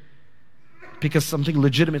 because something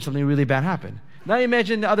legitimate, something really bad happened. Now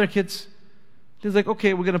imagine the other kids. They're like,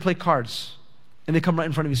 okay, we're going to play cards. And they come right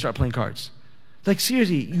in front of you and start playing cards. Like,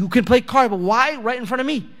 seriously, you can play cards, but why right in front of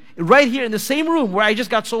me? Right here in the same room where I just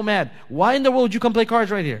got so mad. Why in the world would you come play cards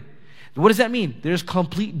right here? What does that mean? There's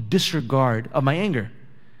complete disregard of my anger.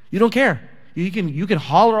 You don't care. You can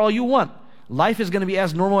holler all you want. Life is going to be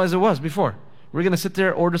as normal as it was before. We're going to sit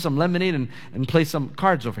there, order some lemonade, and play some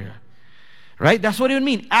cards over here. Right? That's what it would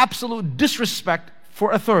mean. Absolute disrespect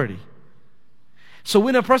for authority. So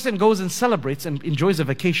when a person goes and celebrates and enjoys a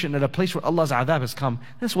vacation at a place where Allah's adhab has come,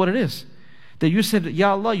 that's what it is. That you said,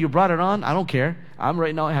 Ya Allah, you brought it on, I don't care. I'm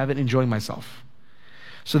right now in heaven enjoying myself.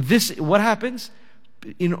 So this, what happens?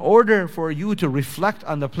 In order for you to reflect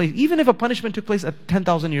on the place, even if a punishment took place at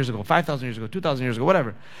 10,000 years ago, 5,000 years ago, 2,000 years ago,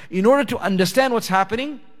 whatever, in order to understand what's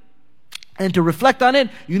happening and to reflect on it,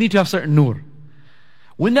 you need to have certain nur.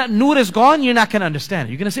 When that nur is gone, you're not going to understand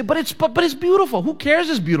it. You're going to say, but it's beautiful. Who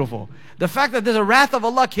cares it's beautiful? The fact that there's a wrath of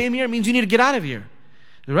Allah came here means you need to get out of here.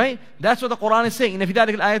 Right? That's what the Quran is saying.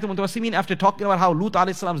 After talking about how Lut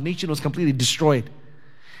alayhi salam's nation was completely destroyed,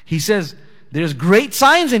 he says, there's great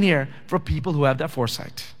signs in here for people who have that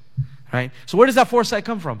foresight. Right? So where does that foresight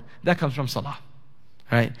come from? That comes from salah.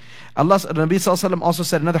 Right? Allah, Nabi sallallahu alayhi wa also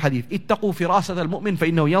said another hadith, اتقوا فراسة المؤمن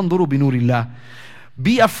فإنه ينظر بنور الله.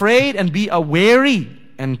 Be afraid and be wary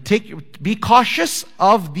and be cautious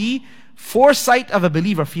of the foresight of a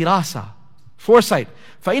believer. Firasa. Foresight.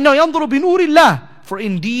 فإنه ينظر بنور الله. For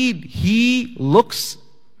indeed, he looks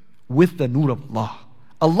with the nur of Allah.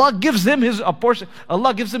 Allah gives him a portion.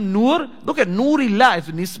 Allah gives him nur. Look at nurillah. It's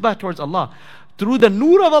nisbah towards Allah. Through the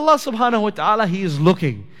nur of Allah subhanahu wa ta'ala, he is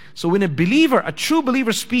looking. So when a true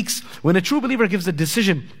believer speaks, when a true believer gives a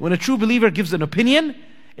decision, when a true believer gives an opinion,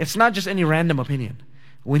 it's not just any random opinion.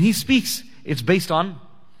 When he speaks, it's based on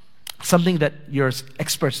something that your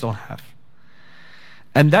experts don't have.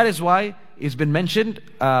 And that is why it's been mentioned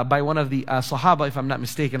by one of the Sahaba, if I'm not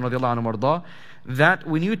mistaken, radiallahu anhu warda, that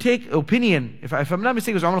when you take opinion, if I'm not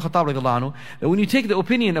mistaken, it was Umar al-Khattab radiallahu anhu, that when you take the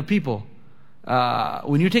opinion of people,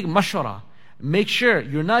 when you take mashwara, make sure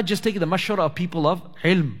you're not just taking the mashwara of people of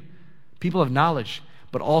ilm, people of knowledge,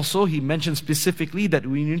 but also he mentioned specifically that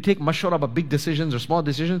when you take mashwara about big decisions or small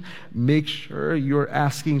decisions, make sure you're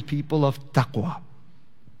asking people of taqwa.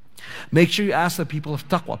 Make sure you ask the people of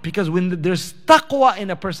taqwa, because when there's taqwa in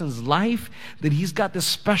a person's life, then he's got this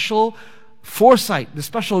special foresight, this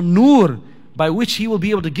special nur, by which he will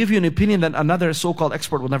be able to give you an opinion that another so-called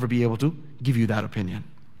expert will never be able to give you that opinion.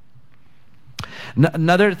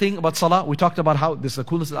 Another thing about salah, we talked about how this is the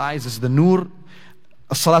coolest of the eyes, this is the nur,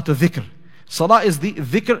 as-salatu dhikr. Salah is the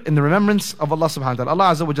dhikr in the remembrance of Allah subhanahu wa ta'ala.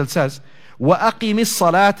 Allah Azza wa Jal says, وَأَقِمِ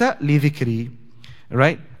الصَّلَاةَ لِذِكْرِي.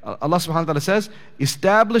 Right? Allah subhanahu wa ta'ala says,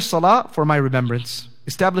 establish salah for my remembrance.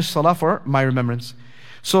 Establish salah for my remembrance.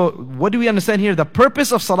 So what do we understand here? The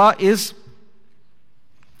purpose of salah is,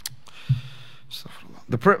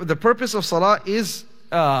 the purpose of salah is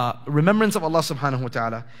remembrance of Allah subhanahu wa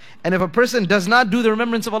ta'ala. And if a person does not do the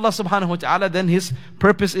remembrance of Allah subhanahu wa ta'ala, then his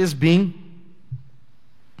purpose is being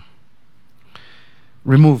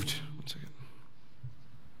removed. One second.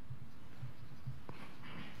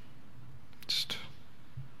 Just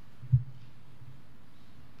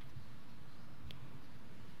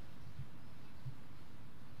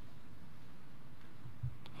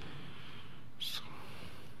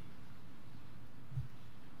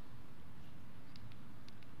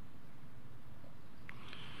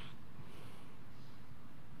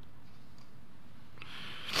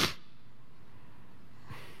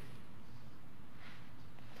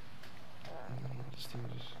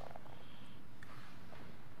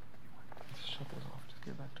shut this off. Just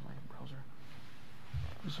get back to my browser.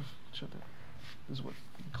 Yusuf, shut that. This is what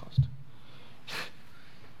it cost.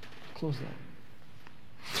 Close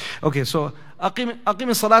that. Okay, so aqim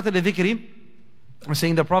as-salata li dhikri. We're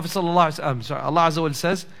saying the Prophet Allah Azza wa Jalla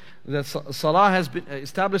says that salah has been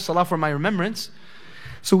established, salah for my remembrance.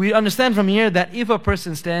 So we understand from here that if a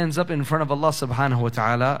person stands up in front of Allah subhanahu wa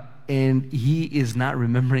ta'ala and he is not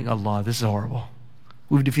remembering Allah, this is horrible.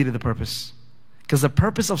 We've defeated the purpose. Because the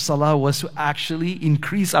purpose of salah was to actually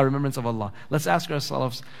increase our remembrance of Allah. Let's ask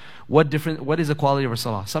ourselves, what is the quality of our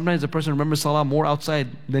salah? Sometimes a person remembers salah more outside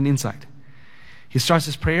than inside. He starts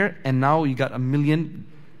his prayer and now you got a million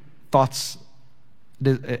thoughts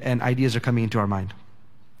and ideas are coming into our mind.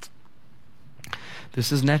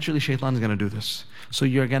 This is naturally, shaitan is going to do this. So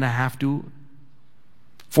you're going to have to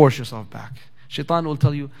force yourself back. Shaitan will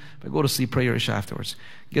tell you, go to sleep, pray your Isha afterwards.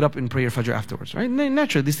 Get up and pray your Fajr afterwards. Right?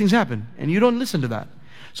 Naturally, these things happen. And you don't listen to that.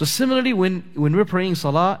 So similarly, when we're praying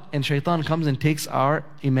salah and shaitan comes and takes our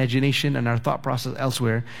imagination and our thought process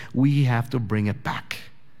elsewhere, we have to bring it back.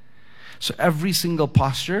 So every single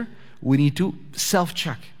posture, we need to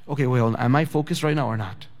self-check. Okay, well, am I focused right now or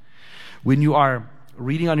not? When you are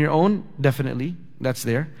reading on your own, definitely, that's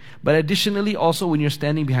there. But additionally, also when you're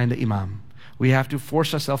standing behind the imam, we have to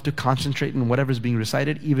force ourselves to concentrate on whatever is being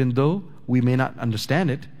recited, even though we may not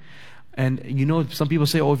understand it. And you know, some people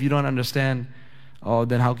say, oh, if you don't understand, oh,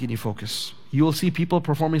 then how can you focus? You will see people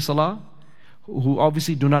performing salah who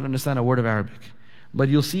obviously do not understand a word of Arabic. But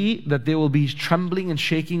you'll see that they will be trembling and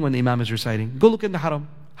shaking when the imam is reciting. Go look in the haram.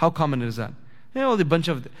 How common is that? You know, a bunch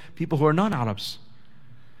of people who are non-Arabs.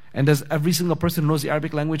 And does every single person who knows the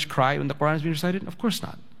Arabic language cry when the Quran is being recited? Of course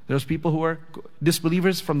not. There's people who are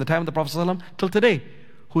disbelievers from the time of the Prophet ﷺ till today,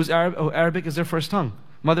 whose Arabic is their first tongue,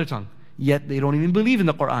 mother tongue. Yet they don't even believe in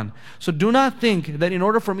the Quran. So do not think that in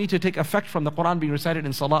order for me to take effect from the Quran being recited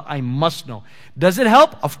in salah, I must know. Does it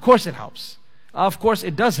help? Of course it helps. Of course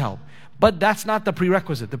it does help. But that's not the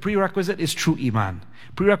prerequisite. The prerequisite is true iman.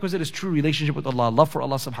 Prerequisite is true relationship with Allah, love for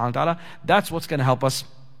Allah subhanahu wa ta'ala. That's what's going to help us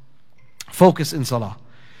focus in salah.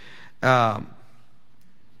 Nabi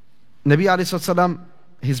alayhi salam,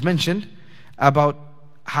 he's mentioned about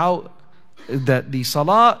how that the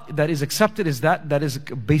salah that is accepted is that is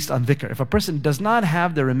based on dhikr. If a person does not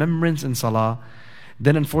have the remembrance in salah,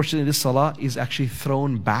 then unfortunately this salah is actually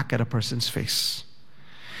thrown back at a person's face.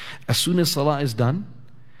 As soon as salah is done,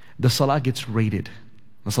 the salah gets rated.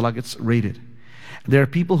 The salah gets rated. There are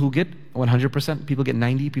people who get 100%, people get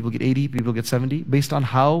 90, people get 80, people get 70, based on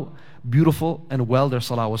how beautiful and well their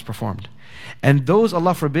salah was performed. And those,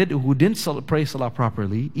 Allah forbid, who didn't pray salah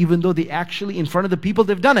properly, even though they actually, in front of the people,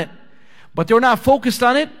 they've done it, but they were not focused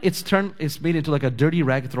on it, it's made into like a dirty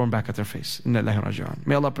rag thrown back at their face. Inna Lillahi wa inna ilaihi raji'un.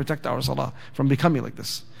 May Allah protect our salah from becoming like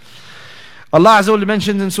this. Allah Azza wa Jalla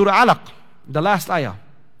mentions in Surah Alaq, the last ayah,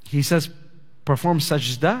 He says, perform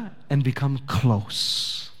sajda and become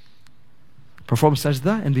close. Perform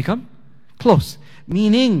sajda and become close.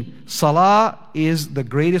 Meaning, salah is the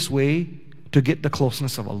greatest way to get the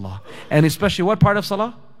closeness of Allah. And especially what part of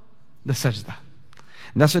salah? The sajda.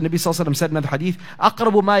 And that's what Nabi Sallallahu Alaihi Wasallam said in the hadith,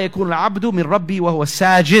 أَقْرَبُ مَا يَكُونُ الْعَبْدُ مِنْ رَبِّي وَهُوَ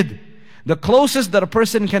سَاجِدٌ. The closest that a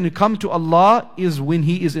person can come to Allah is when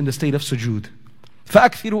he is in the state of sujood.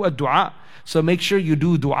 فَأَكْثِرُوا الدُّعَاء. So make sure you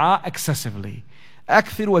do dua excessively.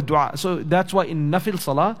 أَكْثِرُوا الدُّعَاء. So that's why in nafil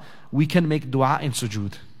salah, we can make dua in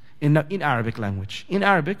sujood. In Arabic language. In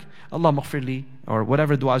Arabic, Allah maghfirli, or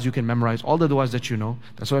whatever du'as you can memorize, all the du'as that you know.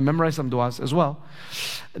 That's why I memorize some du'as as well.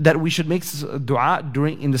 That we should make dua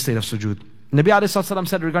in the state of sujood. Nabi alayhi salam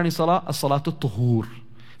said regarding salah, as-salatu tuhur.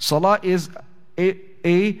 Salah is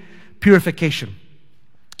a purification.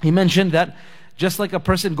 He mentioned that just like a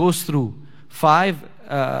person goes through five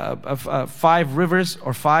rivers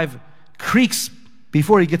or 5 creeks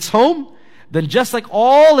before he gets home, then just like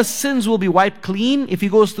all his sins will be wiped clean if he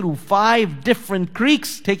goes through 5 different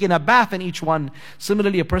creeks, taking a bath in each one.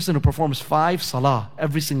 Similarly, a person who performs 5 salah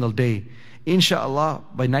every single day, inshallah,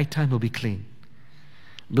 by nighttime he'll be clean.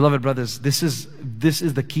 Beloved brothers, this is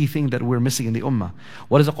the key thing that we're missing in the ummah.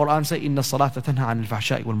 What does the Quran say? Inna salata tanha anil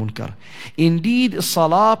fahsha'i wal munkar. Indeed,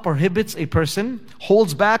 salah prohibits a person,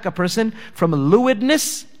 holds back a person from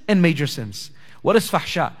lewdness and major sins. What is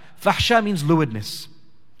fahsha? Fahsha means lewdness.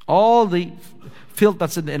 All the filth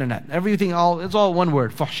that's in the internet, everything, it's all one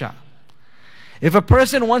word, fahsha. If a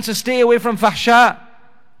person wants to stay away from fahsha,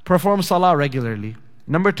 perform salah regularly.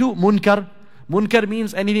 Number 2, munkar. Munkar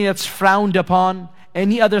means anything that's frowned upon,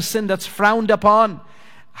 any other sin that's frowned upon.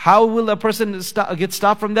 How will a person get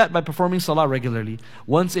stopped from that? By performing salah regularly.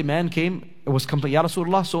 Once a man came, it was complaining, Ya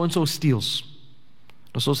Rasulullah, so-and-so steals.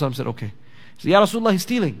 Rasulullah said, okay. He said, Ya Rasulullah, he's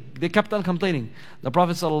stealing. They kept on complaining. The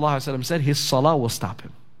Prophet ﷺ said, his salah will stop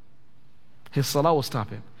him. His salah will stop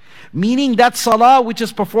him. Meaning that salah which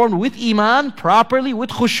is performed with iman, properly, with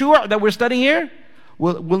khushu' that we're studying here,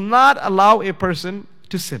 will not allow a person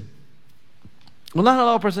to sin. Will not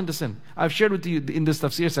allow a person to sin. I've shared with you in this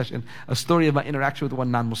tafsir session a story of my interaction with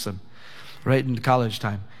one non-Muslim, right, in college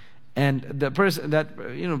time. And the person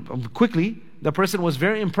quickly, the person was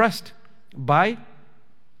very impressed by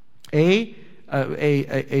a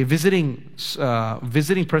visiting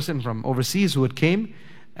person from overseas who had came,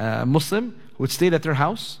 Muslim, who had stayed at their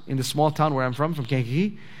house in the small town where I'm from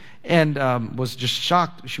Kankakee, and was just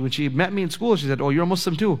shocked. When she met me in school, she said, oh, you're a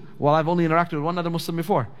Muslim too. Well, I've only interacted with one other Muslim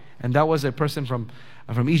before. And that was a person from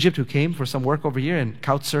Egypt who came for some work over here, and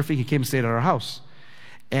couch surfing, he came and stayed at our house.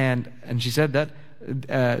 And she said that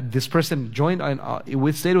this person joined,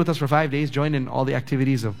 stayed with us for 5 days, joined in all the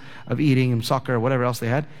activities of eating and soccer or whatever else they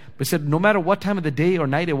had. But said no matter what time of the day or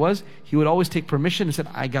night it was, he would always take permission and said,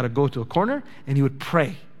 I got to go to a corner, and he would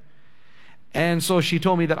pray. And so she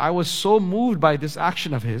told me that I was so moved by this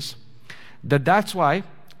action of his, that's why,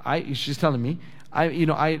 she's telling me,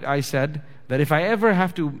 I said that if I ever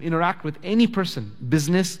have to interact with any person,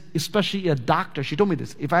 business, especially a doctor, she told me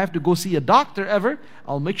this, if I have to go see a doctor ever,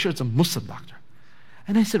 I'll make sure it's a Muslim doctor.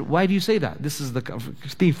 And I said, why do you say that? This is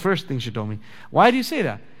the first thing she told me. Why do you say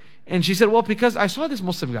that? And she said, well, because I saw this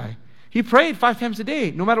Muslim guy. He prayed 5 times a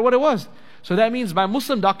day, no matter what it was. So that means my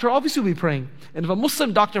Muslim doctor obviously will be praying. And if a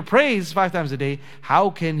Muslim doctor prays 5 times a day, how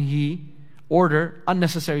can he order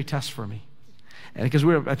unnecessary tests for me? And because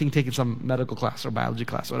we're, I think, taking some medical class or biology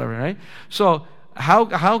class or whatever, right? So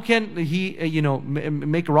how can he,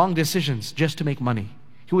 make wrong decisions just to make money?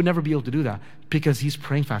 He would never be able to do that because he's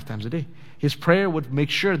praying 5 times a day. His prayer would make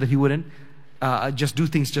sure that he wouldn't just do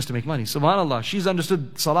things just to make money. SubhanAllah, she's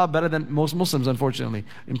understood salah better than most Muslims, unfortunately.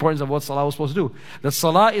 Importance of what salah was supposed to do. That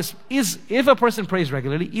salah is if a person prays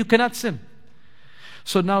regularly, you cannot sin.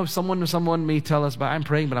 So now someone may tell us, but I'm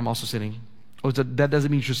praying, but I'm also sinning. Oh, that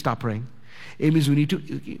doesn't mean you should stop praying. It means we need to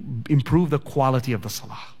improve the quality of the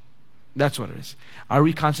salah. That's what it is. Are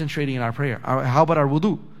we concentrating in our prayer? How about our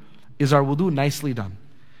wudu? Is our wudu nicely done?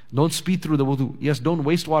 Don't speed through the wudu. Yes, don't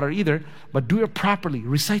waste water either, but do it properly.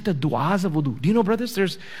 Recite the du'as of wudu. Do you know, brothers,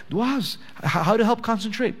 there's du'as. How to help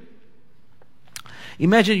concentrate.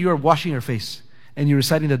 Imagine you're washing your face and you're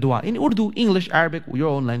reciting the dua in Urdu, English, Arabic, your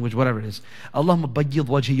own language, whatever it is. Allahumma bayyid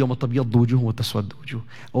wajhi yawma tabyaddu wujuh wa taswaddu wujuh.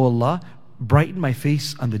 Oh Allah, brighten my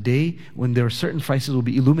face on the day when there are certain faces will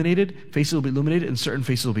be illuminated, and certain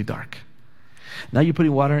faces will be dark. Now you're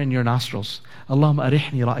putting water in your nostrils. Allahumma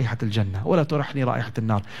arihni ra'ihat al-jannah wa la turahni ra'ihat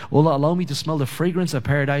al-nar. Oh Allah, allow me to smell the fragrance of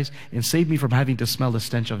paradise and save me from having to smell the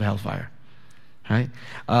stench of the hellfire. Right?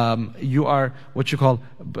 You are what you call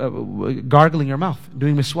gargling your mouth,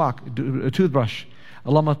 doing miswak, a toothbrush.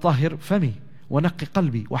 Allahumma tahhir fami wa naqqi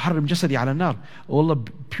qalbi wa harrim jasadi ala nar. Oh Allah,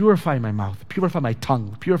 purify my mouth, purify my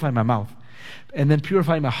tongue, purify my mouth, and then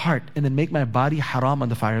purify my heart, and then make my body haram on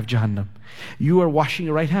the fire of Jahannam. You are washing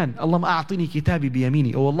your right hand. Allahumma a'tini kitabi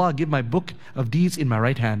biyamini. Oh Allah, give my book of deeds in my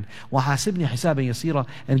right hand. Wa hasibni hisaban yasira,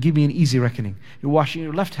 and give me an easy reckoning. You're washing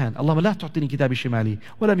your left hand. Allahumma la tu'tini kitabi shimali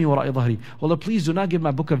wa la min wara'i dhahri. Oh Allah, please do not give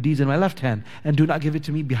my book of deeds in my left hand, and do not give it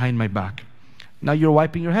to me behind my back. Now you're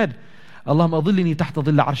wiping your head. Allahumma dhillini tahta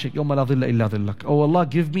dhilla arshik yawma la dhilla illa dhillak. Oh Allah,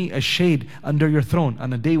 give me a shade under your throne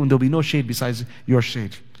on a day when there'll be no shade besides your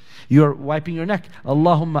shade. You're wiping your neck.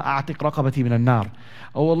 Allahumma a'tiq raqabati min an-nar.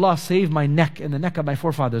 Oh Allah, save my neck and the neck of my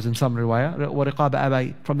forefathers in some riwayah, wa riqab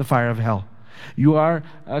abai, from the fire of hell. You are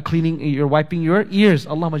you're wiping your ears.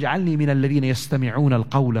 Allahumma ja'alni min alladhina yastami'una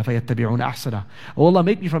al-qawla fayattabi'una ahsana. Oh Allah,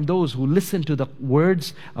 make me from those who listen to the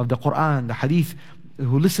words of the Quran, the hadith,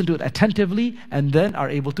 who listen to it attentively and then are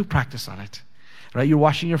able to practice on it. Right? You're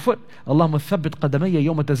washing your foot. Allahumma thabbit qadamayya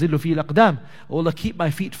yawma tazillu fi al-aqdam. Oh Allah, keep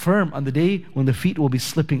my feet firm on the day when the feet will be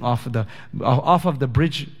slipping off of the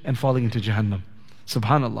bridge and falling into Jahannam.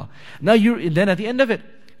 Subhanallah. Now then at the end of it,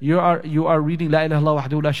 you are reading La ilaha illallah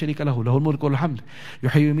wahdahu la sharika lahu lahul mulku wal hamd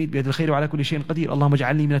yuhyi wa yumeet biyadil khayr wa ala kulli shay'in qadir. Allahumma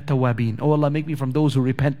ij'alni min at-tawwabin. Oh Allah, make me from those who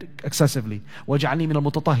repent excessively. Waj'alni min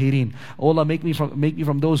al-mutatahhirin. Oh Allah, make me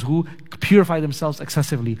from those who purify themselves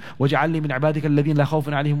excessively. Waj'alni min ibadika alladhina la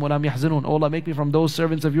khawfun 'alayhim wa la hum yahzanun. Oh Allah, make me from those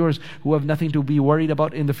servants of yours who have nothing to be worried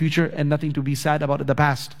about in the future and nothing to be sad about in the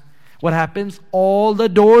past. What happens? All the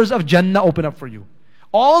doors of Jannah open up for you.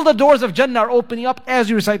 All the doors of Jannah are opening up as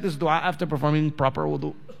you recite this dua after performing proper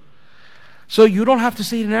wudu. So you don't have to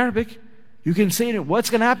say it in Arabic. You can say it. What's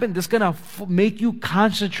going to happen? This is going to make you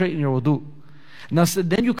concentrate in your wudu. Now, so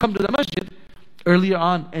then you come to the masjid earlier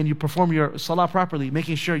on and you perform your salah properly,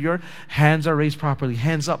 making sure your hands are raised properly,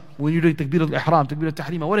 hands up. When you're doing takbir al-ihram, takbir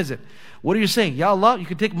al-tahrima, what is it? What are you saying? Ya Allah, you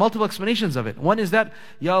can take multiple explanations of it. One is that,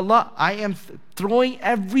 Ya Allah, I am throwing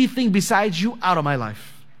everything besides you out of my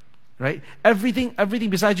life. Right? Everything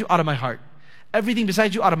besides you out of my heart. Everything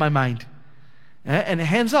besides you out of my mind. And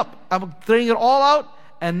hands up. I'm throwing it all out.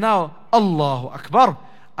 And now, Allahu Akbar.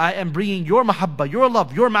 I am bringing your mahabba, your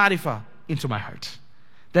love, your ma'rifah into my heart.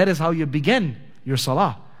 That is how you begin your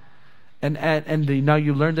salah. And now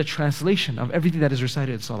you learn the translation of everything that is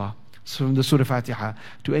recited in salah. So from the Surah Fatiha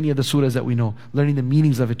to any of the surahs that we know, learning the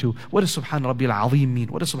meanings of it too. What does Subhan Rabbil Azim mean?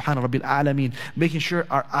 What does Subhan Rabbil A'la mean? Making sure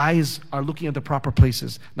our eyes are looking at the proper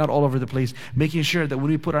places, not all over the place. Making sure that when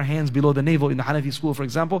we put our hands below the navel in the Hanafi school, for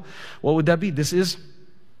example, what would that be? This is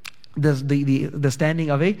the standing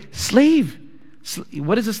of a slave.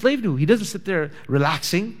 What does a slave do? He doesn't sit there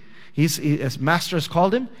relaxing. His master has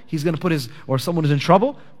called him. He's going to put or someone is in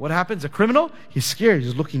trouble. What happens? A criminal, he's scared.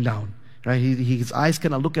 He's looking down. Right? His eyes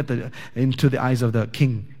cannot look into the eyes of the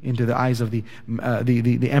king, into the eyes of the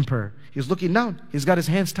emperor. He's looking down. He's got his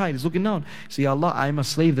hands tied. He's looking down. Say, Allah, I'm a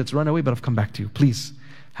slave that's run away, but I've come back to you. Please,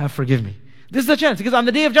 forgive me. This is the chance, because on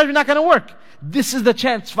the day of judgment, not going to work. This is the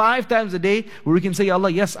chance 5 times a day where we can say, Allah,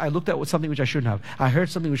 yes, I looked at something which I shouldn't have. I heard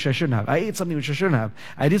something which I shouldn't have. I ate something which I shouldn't have.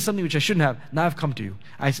 I did something which I shouldn't have. Now I've come to you.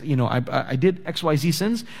 I did XYZ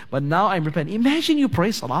sins, but now I'm repenting. Imagine you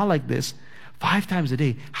pray salah like this 5 times a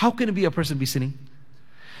day. How can a person be sinning?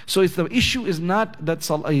 So the issue is not that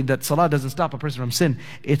salah doesn't stop a person from sin.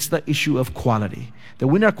 It's the issue of quality. That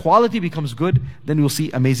when our quality becomes good, then we'll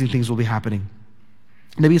see amazing things will be happening.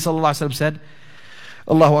 Nabi sallallahu alaihi wasallam said,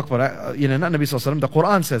 Allahu Akbar, not Nabi sallallahu alaihi wasallam, the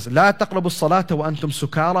Quran says, لا تقربوا الصلاة وأنتم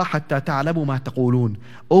سكارى حتى تعلموا ما تقولون.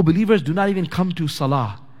 O believers, do not even come to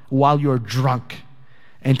salah while you're drunk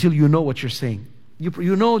until you know what you're saying.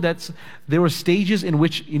 You know that there were stages in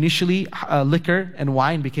which initially liquor and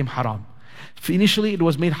wine became haram. Initially it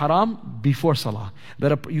was made haram before salah.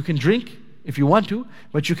 That you can drink if you want to,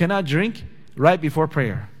 but you cannot drink right before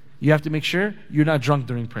prayer. You have to make sure you're not drunk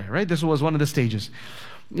during prayer, right? This was one of the stages.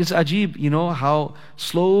 It's ajib, how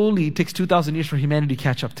slowly it takes 2,000 years for humanity to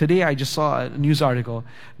catch up. Today I just saw a news article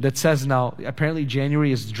that says now, apparently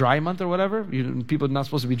January is dry month or whatever. People are not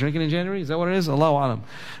supposed to be drinking in January. Is that what it is? Allahu alam.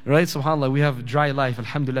 Right? SubhanAllah, we have dry life.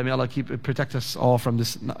 Alhamdulillah, may Allah protect us all from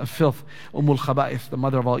this filth. Ummul Khaba'ith, the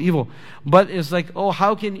mother of all evil. But it's like,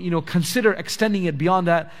 how can, consider extending it beyond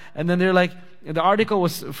that? And then they're like, the article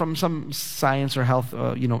was from some science or health,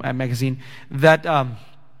 magazine, that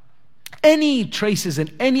any traces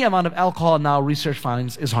in any amount of alcohol now, research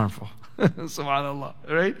finds, is harmful. SubhanAllah,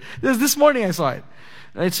 right? This morning I saw it.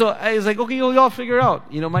 Right? So I was like, okay, y'all figure it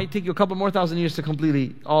out. Might take you a couple more thousand years to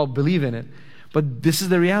completely all believe in it. But this is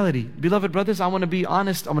the reality. Beloved brothers, I want to be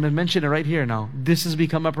honest. I'm going to mention it right here now. This has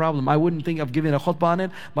become a problem. I wouldn't think of giving a khutbah on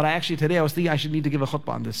it, but today I was thinking I should need to give a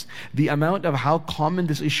khutbah on this. The amount of how common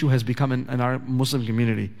this issue has become in our Muslim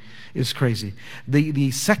community is crazy.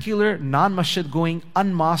 The secular, non-masjid going,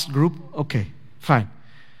 unmasked group, okay, fine.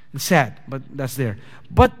 It's sad, but that's there.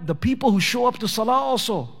 But the people who show up to salah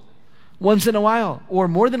also, once in a while, or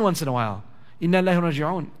more than once in a while, Inna Allahi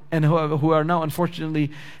raji'un, and who are now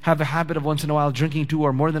unfortunately have a habit of once in a while drinking too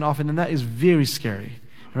or more than often than that, is very scary.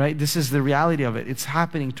 Right? This is the reality of it. It's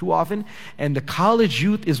happening too often, and the college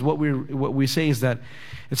youth is what we say is that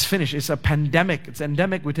it's finished. It's a pandemic. It's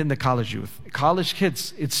endemic within the college youth. College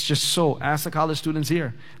kids, it's just so. Ask the college students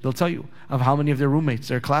here. They'll tell you of how many of their roommates,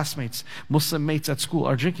 their classmates, Muslim mates at school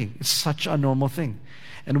are drinking. It's such a normal thing.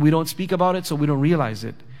 And we don't speak about it, so we don't realize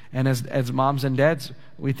it. And as moms and dads,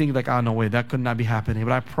 we think like, no way, that could not be happening.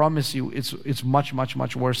 But I promise you, it's much, much,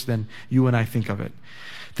 much worse than you and I think of it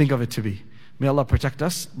to be. May Allah protect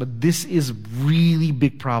us. But this is really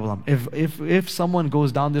big problem. If someone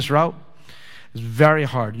goes down this route, it's very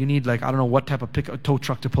hard. You need I don't know what type of tow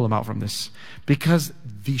truck to pull them out from this. Because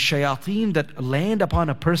the shayateen that land upon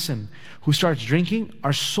a person who starts drinking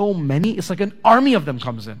are so many, it's like an army of them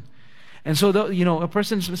comes in. And so, a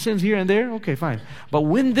person sins here and there, okay, fine. But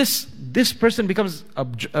when this person gets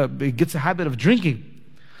a habit of drinking,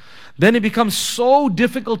 then it becomes so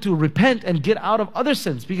difficult to repent and get out of other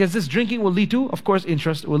sins, because this drinking will lead to, of course,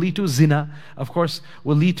 interest, will lead to zina, of course,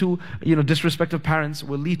 will lead to, disrespect of parents,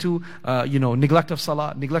 will lead to, neglect of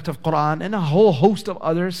salah, neglect of Quran, and a whole host of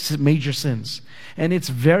other major sins. And it's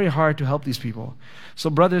very hard to help these people. So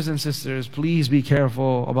brothers and sisters, please be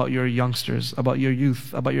careful about your youngsters, about your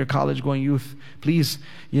youth, about your college-going youth. Please,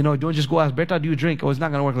 don't just go ask, Beta, do you drink? Oh, it's not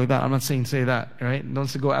going to work like that. I'm not saying say that, right?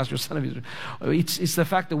 Don't go ask your son if you drink. It's the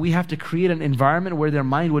fact that we have to create an environment where their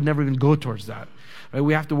mind would never even go towards that. Right?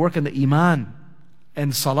 We have to work on the iman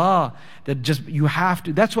and salah, that just you have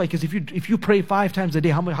to. That's why, because if you pray 5 times a day,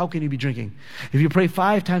 how can you be drinking? If you pray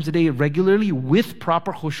 5 times a day regularly with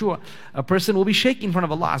proper khushu', a person will be shaking in front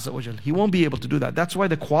of Allah Azza wa Jal. He won't be able to do that. That's why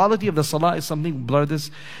the quality of the salah is something,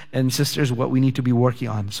 brothers and sisters, what we need to be working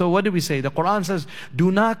on. So what did we say? The Quran says,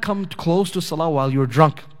 do not come close to salah while you're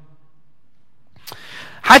drunk.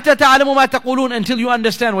 حَتَّى تَعْلَمُوا مَا تَقُولُونَ, until you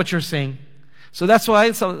understand what you're saying. So that's why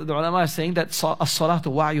the ulama is saying that as-salatu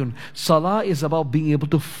wa'yun. Salah is about being able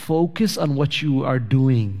to focus on what you are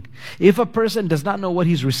doing. If a person does not know what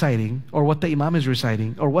he's reciting, or what the imam is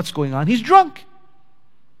reciting, or what's going on, he's drunk.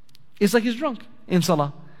 It's like he's drunk in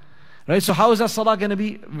salah. Right? So how is that salah going to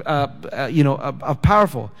be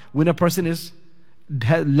powerful when a person is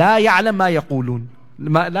لا يعلم ما يقولون,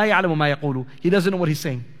 لا يعلم ما يقولون. He doesn't know what he's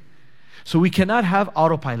saying. So we cannot have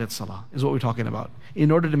autopilot salah, is what we're talking about,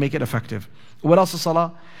 in order to make it effective. What else is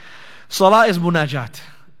salah? Salah is munajat.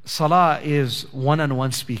 Salah is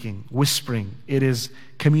one-on-one speaking, whispering. It is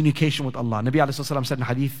communication with Allah. Nabi alayhi salam said in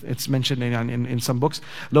hadith, it's mentioned in some books,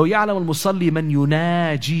 لو يعلم المصلي من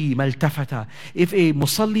يناجي ما التفت. If a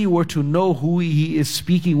musalli were to know who he is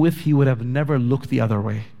speaking with, he would have never looked the other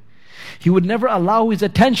way. He would never allow his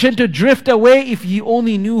attention to drift away if he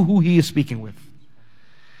only knew who he is speaking with.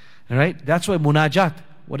 Alright? That's why munajat,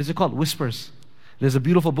 what is it called? Whispers. There's a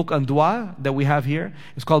beautiful book on dua that we have here.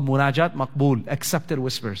 It's called Munajat Maqbool, accepted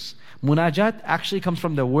whispers. Munajat actually comes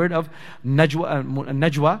from the word of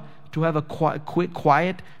najwa, to have a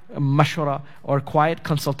quiet mashwara or quiet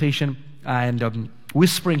consultation and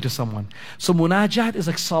whispering to someone. So munajat is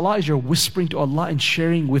like salah is you're whispering to Allah and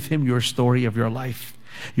sharing with Him your story of your life,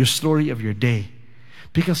 your story of your day.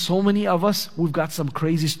 Because so many of us, we've got some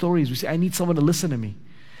crazy stories. We say, I need someone to listen to me.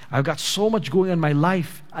 I've got so much going on in my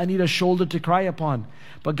life. I need a shoulder to cry upon.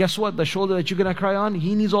 But guess what? The shoulder that you're going to cry on,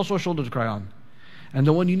 he needs also a shoulder to cry on. And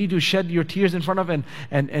the one you need to shed your tears in front of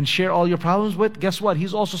and share all your problems with, guess what?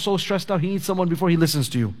 He's also so stressed out, he needs someone before he listens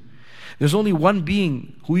to you. There's only one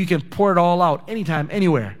being who you can pour it all out anytime,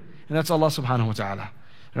 anywhere. And that's Allah subhanahu wa ta'ala.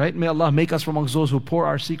 Right? May Allah make us from amongst those who pour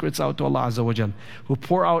our secrets out to Allah Azza wa Jal. Who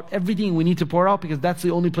pour out everything we need to pour out, because that's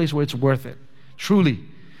the only place where it's worth it. Truly.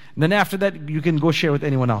 And then after that, you can go share with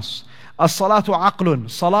anyone else. As-salatu aqlun.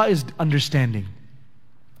 Salah is understanding.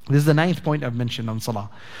 This is the 9th point I've mentioned on salah.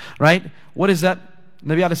 Right? What is that?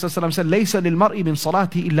 Nabi ﷺ said, لَيْسَ لِلْمَرْءِ مِنْ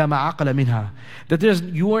صَلَاتِهِ إِلَّا مَا عَقَلَ مِنْهَا. That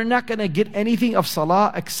you are not going to get anything of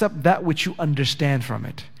salah except that which you understand from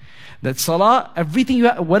it. That salah, everything you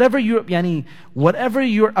have, whatever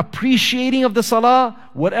you're appreciating of the salah,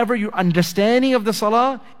 whatever you're understanding of the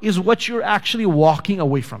salah, is what you're actually walking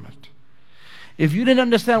away from it. If you didn't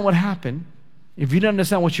understand what happened, if you didn't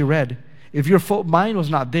understand what you read, if your mind was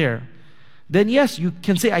not there, then yes, you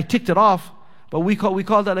can say, I ticked it off, but we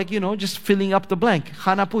call that like, just filling up the blank.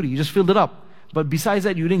 Khana puri, you just filled it up. But besides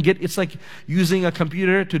that, you didn't get, it's like using a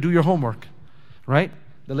computer to do your homework, right?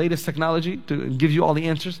 The latest technology to give you all the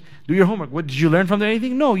answers. Do your homework. What, did you learn from there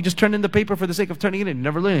anything? No, you just turned in the paper for the sake of turning it in. You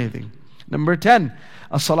never learned anything. Number 10,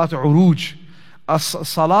 as-salatu uruj.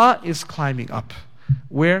 As-salah is climbing up.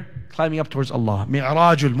 Where? Climbing up towards Allah.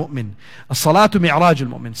 Mi'rajul mu'min. As-salatu mi'rajul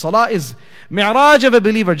mu'min. Salah is mi'raj of a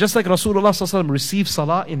believer. Just like Rasulullah received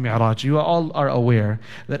salah in mi'raj. You all are aware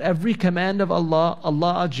that every command of Allah,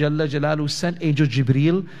 Allah Jalla Jalalu sent angel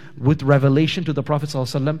Jibreel with revelation to the Prophet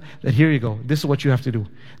that here you go. This is what you have to do.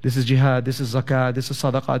 This is jihad, this is zakah, this is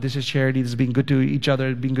sadaqah, this is charity, this is being good to each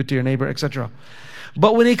other, being good to your neighbor, etc.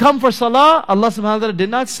 But when they come for salah, Allah subhanahu wa ta'ala did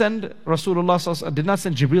not send Rasulullah, did not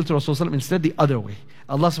send Jibreel to Rasulullah, instead the other way.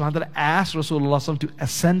 Allah subhanahu wa ta'ala asked Rasulullah to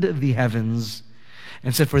ascend the heavens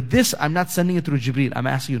and said, for this I'm not sending it through Jibreel, I'm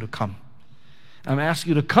asking you to come. I'm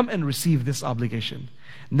asking you to come and receive this obligation.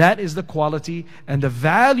 And that is the quality and the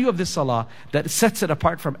value of this salah that sets it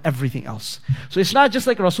apart from everything else. So it's not just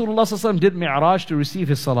like Rasulullah did mi'raj to receive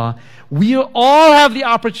his salah. We all have the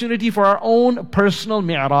opportunity for our own personal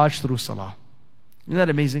mi'raj through salah. Isn't that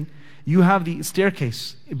amazing? You have the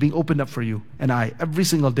staircase being opened up for you and I every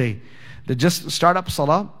single day. That just start up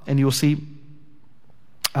salah and you'll see,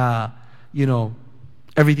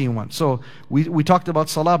 everything you want. So we talked about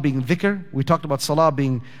salah being dhikr. We talked about salah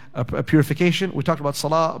being a purification. We talked about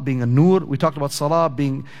salah being a nur. We talked about salah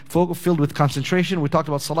being filled with concentration. We talked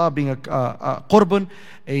about salah being a qurbun,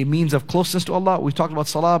 a means of closeness to Allah. We talked about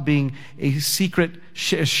salah being a secret,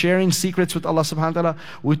 sharing secrets with Allah subhanahu wa ta'ala.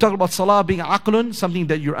 We talked about salah being aqlun, something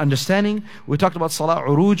that you're understanding. We talked about salah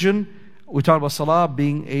urujun. We talked about salah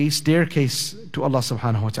being a staircase to Allah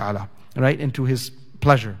subhanahu wa ta'ala, right, and to His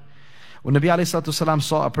pleasure. When Nabi ﷺ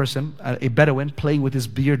saw a person, a Bedouin, playing with his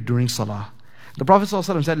beard during salah, the Prophet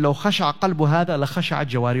ﷺ said, لو خشع قلب هذا لخشعت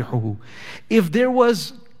جوارحه. If there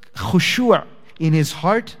was khushu' in his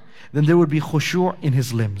heart, then there would be khushu' in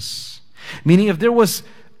his limbs. Meaning if there was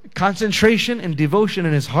concentration and devotion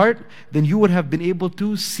in his heart, then you would have been able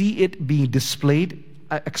to see it being displayed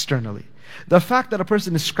externally. The fact that a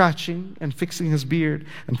person is scratching and fixing his beard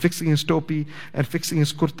and fixing his topi and fixing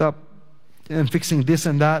his kurta and fixing this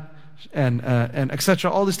and that and etc.,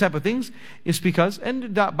 all these type of things is because,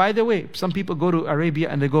 and that, by the way, some people go to Arabia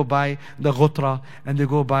and they go buy the ghutra and they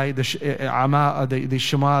go buy the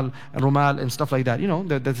shimal and rumal and stuff like that,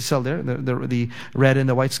 that they sell there, the red and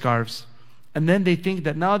the white scarves. And then they think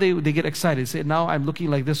that now they get excited. Say, now I'm looking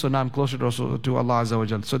like this, so now I'm closer to Allah Azza wa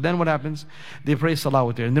Jal. So then what happens? They pray salah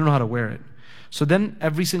with it and they don't know how to wear it. So then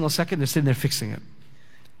every single second they're sitting there fixing it.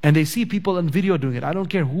 And they see people on video doing it. I don't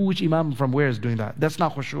care which imam from where is doing that. That's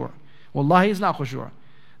not khushu'. Wallahi, it's not khushu'.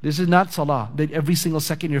 This is not salah, that every single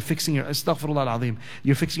second you're fixing your, astaghfirullah al-azim,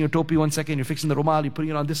 you're fixing your topi 1 second, you're fixing the rumal, you're putting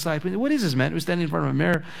it on this side. What is this, man? We're standing in front of a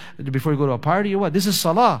mirror before you go to a party or what? This is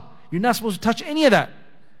salah. You're not supposed to touch any of that.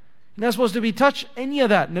 You're not supposed to be touch any of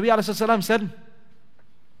that. Nabi alayhi salam said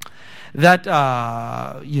that,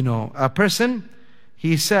 a person,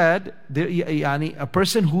 he said, a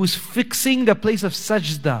person who's fixing the place of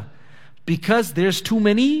sajda because there's too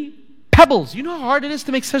many pebbles. You know how hard it is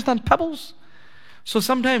to make sajda on pebbles? So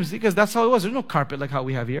sometimes, because that's how it was, there's no carpet like how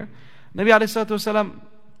we have here. Nabi alayhi wasalam,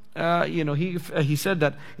 he said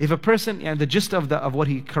that if a person, and the gist of what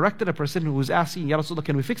he corrected a person who was asking, Ya Rasulullah,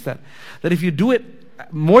 can we fix that? That if you do it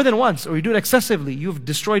more than once, or you do it excessively, you've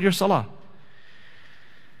destroyed your salah.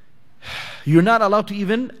 You're not allowed to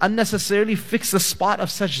even unnecessarily fix the spot of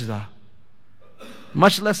sajda.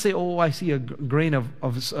 Much less say, oh, I see a grain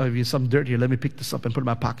of some dirt here, let me pick this up and put it in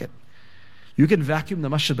my pocket. You can vacuum the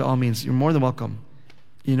masjid by all means, you're more than welcome,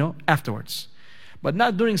 afterwards. But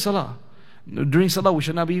not during salah. During salah, we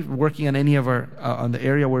should not be working on any of on the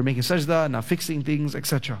area where we're making sajda, not fixing things,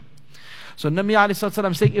 etc. So Nabi alayhi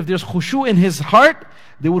salam saying, if there's khushu in his heart,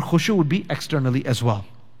 khushu would be externally as well.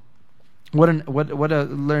 What a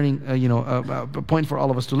learning, a point for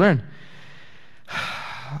all of us to learn.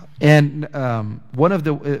 And one of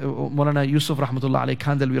the Maulana Yusuf rahmatullah alayhi,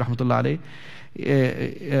 Kandalwi rahmatullah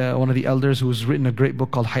alayhi, one of the elders who's written a great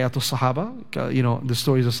book called Hayatul Sahaba, the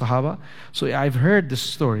stories of Sahaba. So I've heard this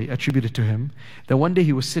story attributed to him, that one day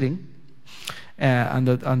he was sitting on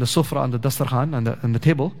the sufra, on the dastarkhan, on the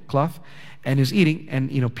table cloth, and he was eating, and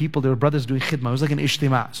there were brothers doing khidmah. It was like an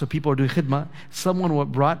ijtima'. So people were doing khidmah. Someone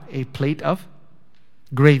brought a plate of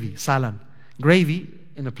gravy, salan, gravy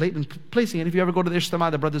in a plate and placing it. If you ever go to the ijtima',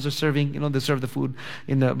 the brothers are serving, they serve the food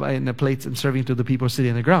in the plates and serving to the people sitting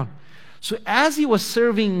on the ground. So as he was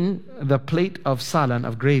serving the plate of salan,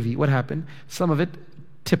 of gravy, what happened? Some of it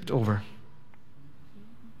tipped over.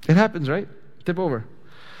 It happens, right? Tip over.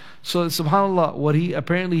 So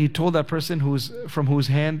subhanAllah, he told that person from whose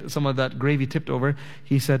hand some of that gravy tipped over,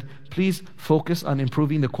 he said, please focus on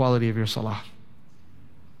improving the quality of your salah.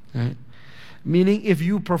 Right? Meaning, if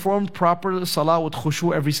you performed proper salah with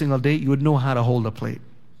khushu every single day, you would know how to hold a plate.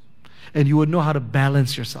 And you would know how to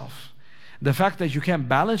balance yourself. The fact that you can't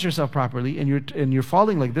balance yourself properly and you're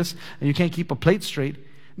falling like this and you can't keep a plate straight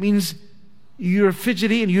means you're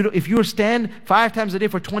fidgety, and if you stand 5 times a day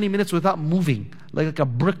for 20 minutes without moving, like a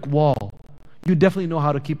brick wall, you definitely know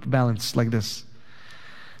how to keep balance like this.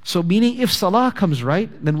 So meaning, if salah comes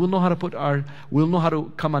right, then we'll know how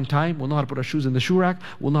to come on time, we'll know how to put our shoes in the shoe rack,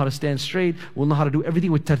 we'll know how to stand straight, we'll know how to do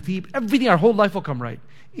everything with tarteeb, everything, our whole life will come right.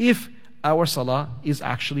 If our salah is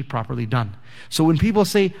actually properly done. So when people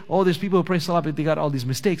say, oh, there's people who pray salah but they got all these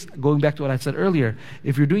mistakes, going back to what I said earlier,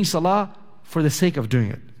 if you're doing salah for the sake of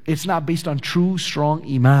doing it, it's not based on true, strong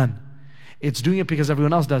iman. It's doing it because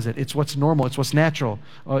everyone else does it. It's what's normal, it's what's natural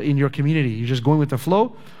in your community. You're just going with the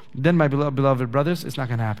flow, then my beloved brothers, it's not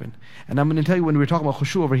going to happen. And I'm going to tell you, when we're talking about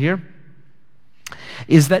khushu over here,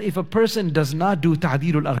 is that if a person does not do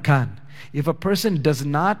ta'deelul arkan, if a person does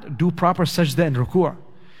not do proper sajda and ruku',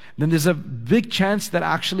 then there's a big chance that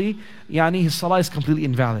actually his salah is completely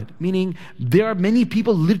invalid. Meaning, there are many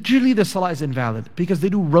people, literally the salah is invalid because they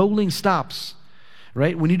do rolling stops.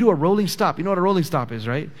 Right? When you do a rolling stop, you know what a rolling stop is,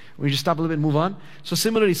 right? When you just stop a little bit and move on. So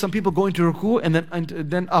similarly, some people go into ruku' and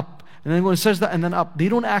then up, and then go into sajda and then up. They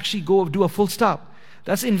don't actually go do a full stop.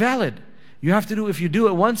 That's invalid. You have to do, if you do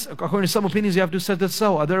it once, according to some opinions, you have to do sajda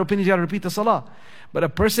saw. Other opinions, you have to repeat the salah. But a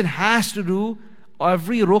person has to do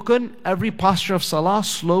every rukun, every posture of salah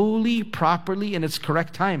slowly, properly, in its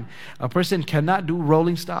correct time. A person cannot do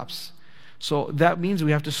rolling stops. So that means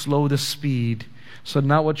we have to slow the speed. So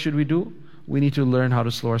now what should we do? We need to learn how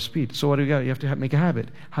to slow our speed. So what do we got? You have to make a habit.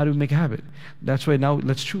 How do we make a habit? That's why now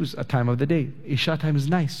let's choose a time of the day. Isha time is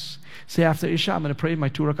nice. Say after Isha, I'm going to pray my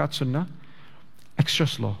 2 rakat sunnah. Extra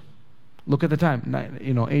slow. Look at the time.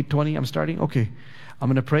 8:20, I'm starting. Okay. I'm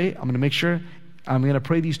going to pray. I'm going to make sure I'm going to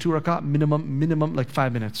pray these 2 rakat minimum like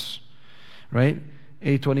 5 minutes. Right?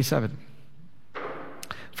 8:27.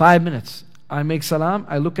 5 minutes. I make salam.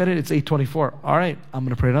 I look at it. It's 8:24. All right. I'm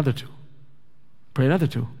going to pray another 2. Pray another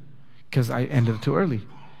 2. Because I ended it too early.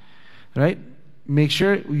 Right? Make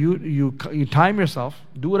sure you time yourself.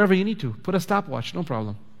 Do whatever you need to. Put a stopwatch. No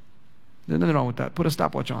problem. There's nothing wrong with that. Put a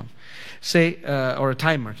stopwatch on. Say, or a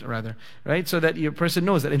timer rather. Right? So that your person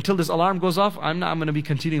knows that until this alarm goes off, I'm going to be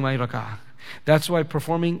continuing my rak'ah. That's why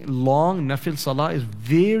performing long nafil salah is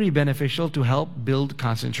very beneficial to help build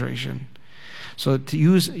concentration. So to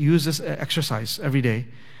use this exercise every day.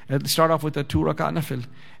 Start off with a 2 rak'ah nafil.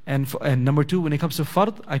 And number 2, when it comes to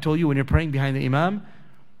fard, I told you when you're praying behind the imam,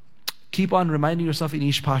 keep on reminding yourself in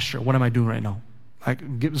each posture, what am I doing right now?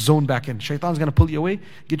 Like, get zone back in. Shaitan's going to pull you away.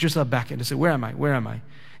 Get yourself back in to say, where am I? Where am I?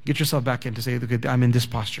 Get yourself back in to say, okay, I'm in this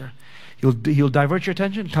posture. He'll divert your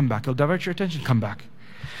attention, come back. He'll divert your attention, come back.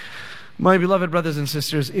 My beloved brothers and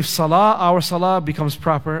sisters, if our salah becomes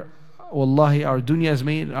proper, wallahi, our dunya is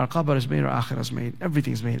made, our qabr is made, our akhirah is made.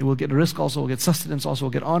 Everything is made. We'll get rizq also, we'll get sustenance also,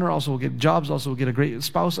 we'll get honor also, we'll get jobs also, we'll get a great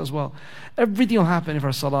spouse as well. Everything will happen if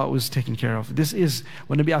our salah was taken care of. This is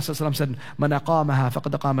when Nabi ﷺ said, "Man aqamaha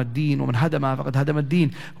faqad aqama ad-din, wa man hadamaha faqad hadama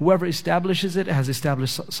ad-din." Whoever establishes it has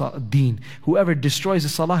established deen. Whoever destroys the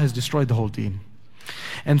salah has destroyed the whole deen.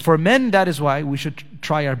 And for men, that is why we should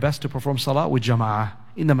try our best to perform salah with jama'ah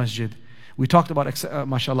in the masjid. We talked about,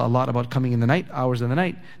 mashallah, a lot about coming in the night, hours in the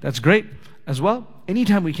night. That's great as well.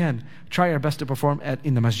 Anytime we can, try our best to perform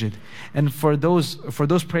in the masjid. And for those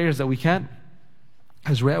prayers that we can't,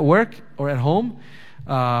 as we're at work or at home,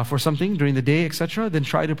 for something during the day, etc., then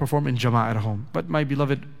try to perform in jama'ah at home. But my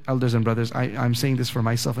beloved elders and brothers, I'm saying this for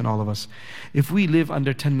myself and all of us. If we live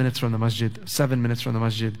under 10 minutes from the masjid, 7 minutes from the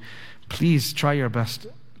masjid, please try your best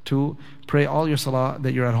to pray all your salah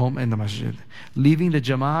that you're at home in the masjid. Leaving the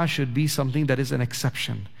jama'ah should be something that is an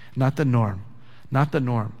exception, not the norm. Not the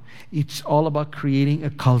norm. It's all about creating a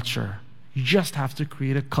culture. You just have to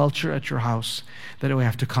create a culture at your house that we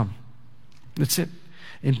have to come. That's it.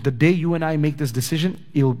 And the day you and I make this decision,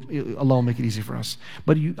 Allah will make it easy for us.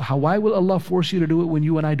 But why will Allah force you to do it when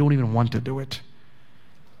you and I don't even want to do it?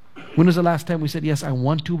 When was the last time we said, yes, I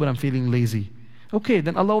want to, but I'm feeling lazy? Okay,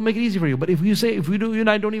 then Allah will make it easy for you. But if you and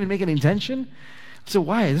I don't even make an intention, so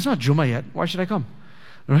why? It's not Jummah yet. Why should I come?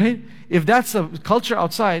 Right? If that's the culture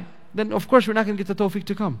outside, then of course we're not going to get the tawfiq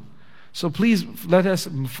to come. So please let us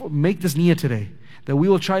make this niyyah today, that we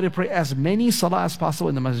will try to pray as many salah as possible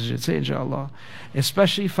in the masjid. Say inshallah.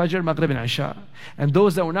 Especially Fajr, Maghrib and Isha. And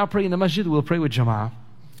those that will not pray in the masjid will pray with jama'ah.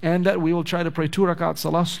 And that we will try to pray 2 rakat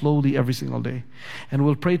salah slowly every single day. And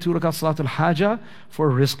we'll pray 2 rakat salatul haja for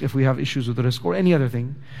rizq if we have issues with the rizq or any other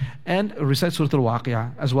thing. And recite Surah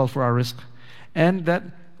Al-Waqi'ah as well for our rizq. And that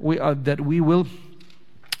we will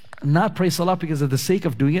not pray salah because of the sake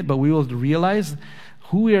of doing it, but we will realize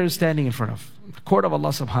who we are standing in front of. The court of Allah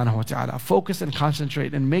subhanahu wa ta'ala. Focus and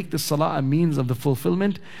concentrate and make the salah a means of the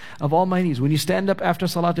fulfillment of all my needs. When you stand up after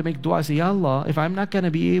salah to make dua, say, Ya Allah, if I'm not going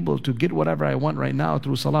to be able to get whatever I want right now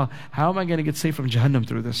through salah, how am I going to get saved from Jahannam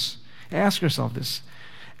through this? Ask yourself this.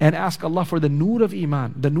 And ask Allah for the nur of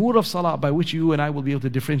iman, the nur of salah by which you and I will be able to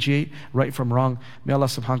differentiate right from wrong. May Allah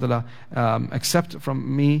subhanahu wa ta'ala accept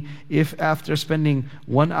from me if after spending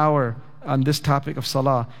 1 hour on this topic of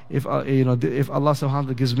salah, if Allah subhanahu wa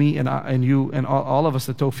ta'ala gives me and you and all of us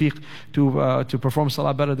the tawfiq to perform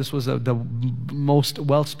salah better, this was the most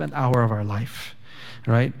well spent hour of our life.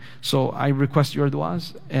 Right? So I request your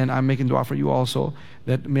du'as, and I'm making dua for you also,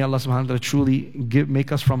 that may Allah subhanahu wa ta'ala truly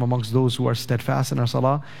make us from amongst those who are steadfast in our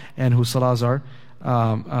salah and whose salahs are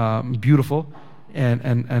beautiful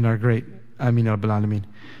and are great. Ameen ya Rabbil Alameen.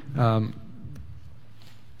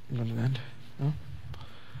 You want to end? No?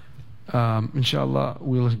 Inshallah,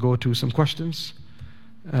 we'll go to some questions.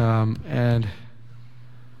 And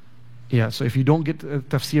yeah, so if you don't get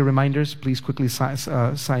tafsir reminders, please quickly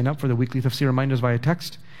sign up for the weekly tafsir reminders via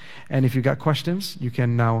text. And if you got questions, you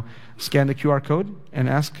can now scan the QR code and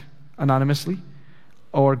ask anonymously,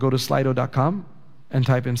 or go to slido.com and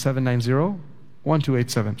type in 790-1287.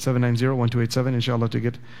 790-1287, inshallah, to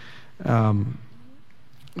get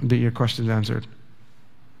your questions answered.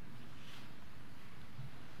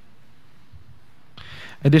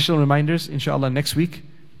 Additional reminders, inshallah, next week.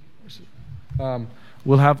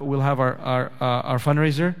 We'll have our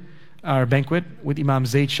fundraiser, our banquet with Imam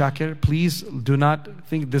Zaid Shakir. Please do not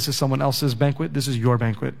think this is someone else's banquet. This is your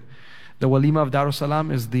banquet. The walima of Darus Salam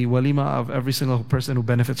is the walima of every single person who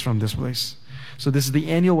benefits from this place. So this is the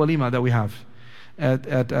annual walima that we have at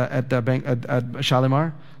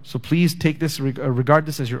Shalimar. So please take this, regard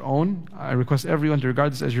this as your own. I request everyone to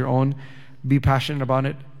regard this as your own. Be passionate about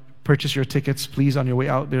it. Purchase your tickets, please, on your way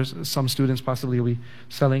out. There's some students possibly will be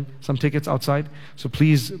selling some tickets outside. So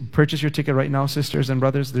please purchase your ticket right now, sisters and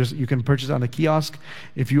brothers. You can purchase it on the kiosk.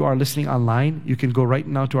 If you are listening online, you can go right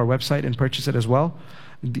now to our website and purchase it as well.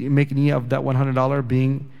 Make niyyah of that $100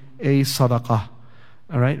 being a sadaqah.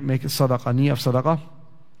 All right, make it sadaqah, niyyah of sadaqah.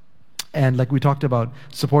 And like we talked about,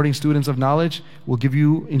 supporting students of knowledge will give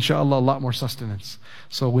you, inshallah, a lot more sustenance.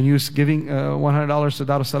 So when you're giving $100 to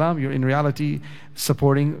Darus Salam, you're in reality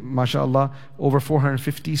supporting, mashallah, over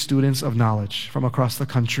 450 students of knowledge from across the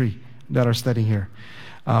country that are studying here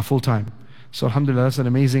full time. So alhamdulillah, that's an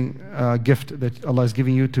amazing gift that Allah is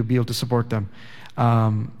giving you to be able to support them.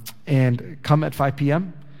 And come at 5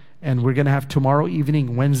 p.m. And we're going to have tomorrow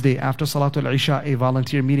evening, Wednesday, after Salatul Isha, a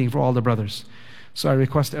volunteer meeting for all the brothers. So I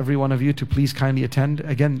request every one of you to please kindly attend.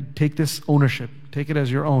 Again, take this ownership. Take it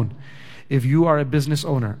as your own. If you are a business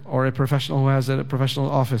owner or a professional who has a professional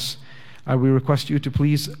office, we request you to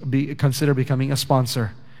please consider becoming a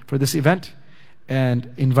sponsor for this event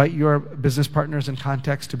and invite your business partners and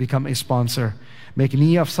contacts to become a sponsor. Make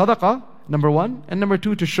niyyah of sadaqah, number one, and number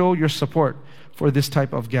two, to show your support for this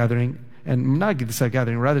type of gathering, and not this type of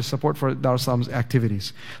gathering, rather support for Dar es-Salaam's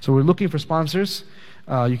activities. So we're looking for sponsors.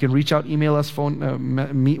 You can reach out, email us,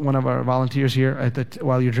 meet one of our volunteers here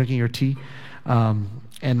while you're drinking your tea,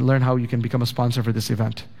 and learn how you can become a sponsor for this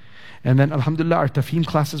event. And then, alhamdulillah, our Tafheem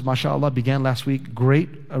classes, mashallah, began last week. Great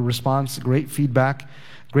response, great feedback,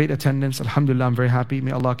 great attendance. Alhamdulillah, I'm very happy.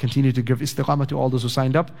 May Allah continue to give istiqamah to all those who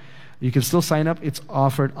signed up. You can still sign up. It's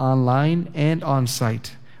offered online and on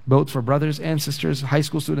site, both for brothers and sisters, high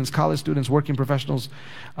school students, college students, working professionals.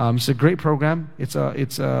 It's a great program. It's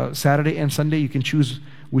a Saturday and Sunday. You can choose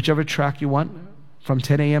whichever track you want from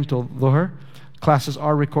 10 a.m. till Dhuhr. Classes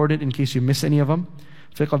are recorded in case you miss any of them.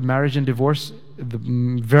 Fiqh of marriage and divorce, the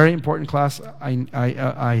very important class.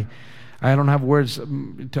 I don't have words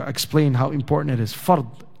to explain how important it is. Fard,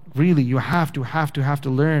 really, you have to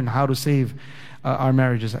learn how to save our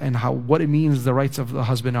marriages and what it means the rights of the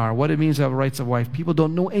husband are, what it means the rights of wife. People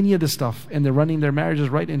don't know any of this stuff, and they're running their marriages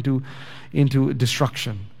right into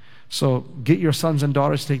destruction. So get your sons and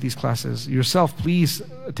daughters to take these classes. Yourself, please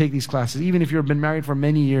take these classes, even if you've been married for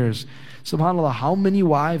many years. SubhanAllah, how many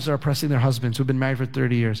wives are oppressing their husbands who've been married for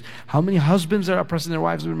 30 years? How many husbands are oppressing their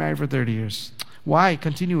wives who've been married for 30 years? Why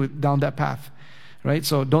continue down that path? Right?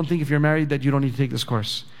 So don't think if you're married that you don't need to take this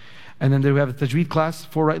course. And then we have a tajweed class,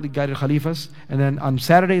 4 rightly guided khalifas. And then on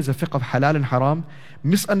Saturday is a fiqh of halal and haram,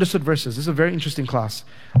 misunderstood verses. This is a very interesting class.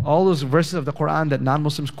 All those verses of the Quran that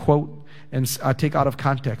non-Muslims quote and take out of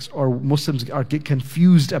context, or Muslims get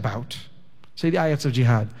confused about. Say the ayats of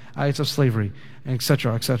jihad, ayats of slavery,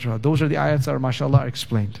 etc., etc. Those are the ayats that are, mashallah, are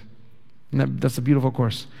explained. And that's a beautiful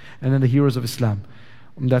course. And then the heroes of Islam.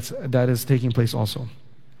 That is taking place also.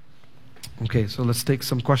 Okay, so let's take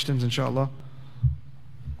some questions, inshallah.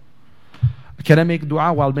 Can I make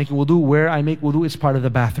dua while making wudu? Where I make wudu is part of the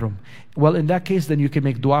bathroom. Well, in that case, then you can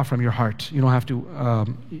make dua from your heart. You don't have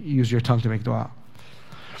to use your tongue to make dua.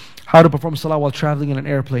 How to perform salah while traveling in an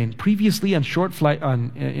airplane. Previously, on short flight,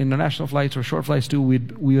 on international flights or short flights too, we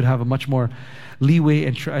would have a much more leeway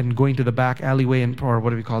and going to the back alleyway or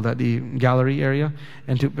what do we call that, the gallery area,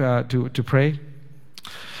 and to pray.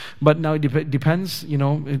 But now it depends,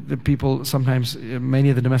 the people sometimes, many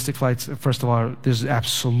of the domestic flights, first of all, there's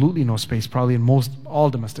absolutely no space, probably in all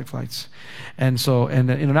domestic flights. And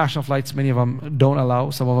the international flights, many of them don't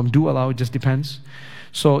allow, some of them do allow, it just depends.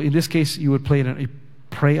 So in this case, you would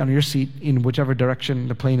pray on your seat in whichever direction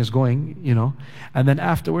the plane is going, and then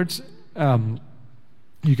afterwards,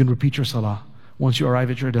 you can repeat your salah once you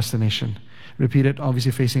arrive at your destination. Repeat it,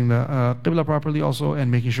 obviously facing the qibla properly also,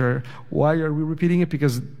 and making sure, why are we repeating it?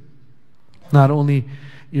 Because not only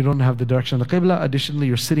you don't have the direction of the qibla, additionally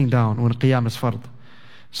you're sitting down when qiyam is fard.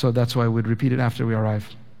 So that's why we'd repeat it after we arrive.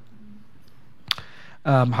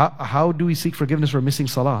 How do we seek forgiveness for missing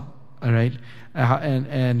salah? All right,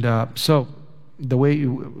 so the way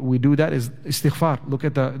we do that is istighfar. Look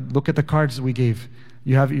at the cards we gave.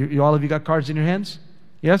 All of you got cards in your hands?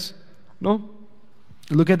 Yes? No?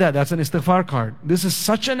 Look at that. That's an istighfar card. This is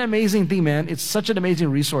such an amazing thing, man. It's such an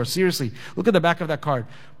amazing resource. Seriously. Look at the back of that card.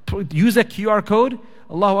 Use that QR code.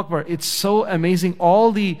 Allahu Akbar. It's so amazing.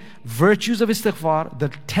 All the virtues of istighfar,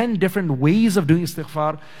 the 10 different ways of doing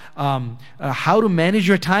istighfar, how to manage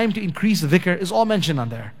your time to increase dhikr is all mentioned on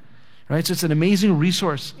there. Right? So it's an amazing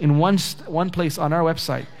resource in one place on our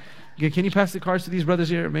website. Okay, can you pass the cards to these brothers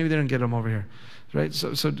here? Maybe they didn't get them over here. Right?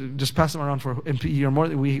 So just pass them around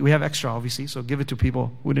we have extra, obviously, so give it to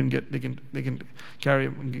people who didn't get, they can carry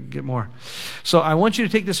it and get more. So I want you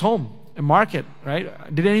to take this home and mark it,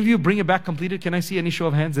 right? Did any of you bring it back completed? Can I see any show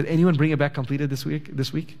of hands? Did anyone bring it back completed this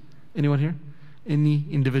week? Anyone here? Any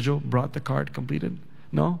individual brought the card completed?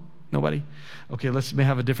 No? Nobody? Okay, may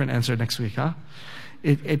have a different answer next week, huh?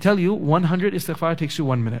 I tell you, 100 istighfar takes you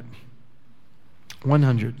 1 minute.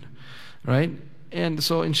 100, right? And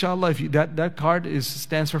so, inshallah, if that card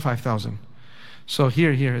stands for 5,000. So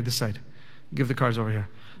here, this side, give the cards over here.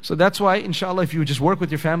 So that's why, inshallah, if you just work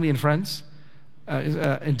with your family and friends,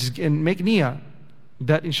 and make niyyah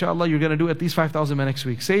that, inshallah, you're going to do at least 5,000 next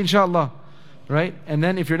week. Say, inshallah, right? And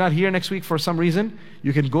then if you're not here next week for some reason,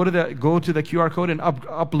 you can go to the QR code and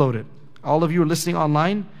upload it. All of you are listening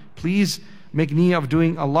online, please make niyyah of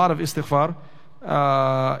doing a lot of istighfar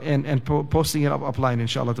and posting it upline,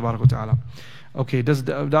 inshallah, tabarak wa ta'ala. Okay, does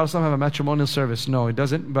Darul Islam have a matrimonial service? No, it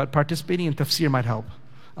doesn't, but participating in tafsir might help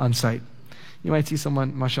on site. You might see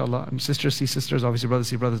someone, mashallah, sisters see sisters, obviously brothers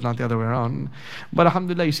see brothers, not the other way around. But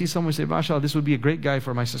alhamdulillah, you see someone say, mashallah, this would be a great guy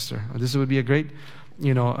for my sister. Or this would be a great,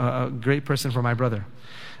 a great person for my brother.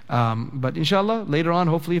 But inshallah, later on,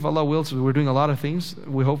 hopefully, if Allah wills, we're doing a lot of things.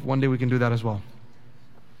 We hope one day we can do that as well.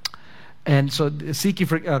 And so, seeking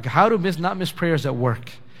for how to not miss prayers at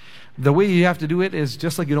work. The way you have to do it is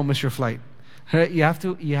just like you don't miss your flight. You have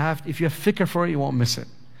if you have fikr for it, you won't miss it.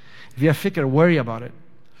 If you have fikr, worry about it.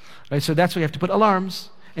 Right? So that's why you have to put alarms,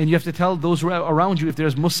 and you have to tell those around you, if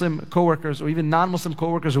there's Muslim co-workers or even non-Muslim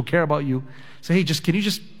co-workers who care about you, say, hey, can you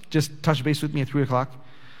just touch base with me at 3 o'clock?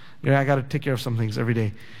 I got to take care of some things every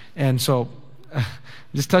day. And so,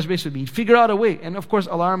 just touch base with me. Figure out a way. And of course,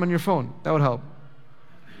 alarm on your phone. That would help.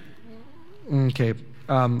 Okay.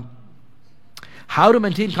 How to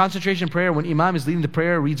maintain concentration in prayer when Imam is leading the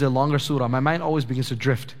prayer, reads a longer surah. My mind always begins to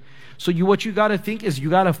drift. So what you got to think is you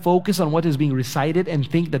got to focus on what is being recited and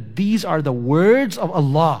think that these are the words of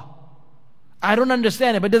Allah. I don't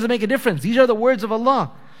understand it, but it doesn't make a difference. These are the words of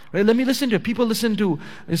Allah. Right? Let me listen to it. People listen to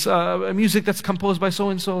music that's composed by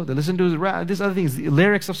so-and-so. They listen to these other things, the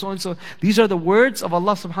lyrics of so-and-so. These are the words of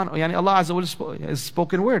Allah subhanahu wa ta'ala. Allah Azza wa Jalla is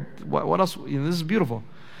spoken word. What else? This is beautiful.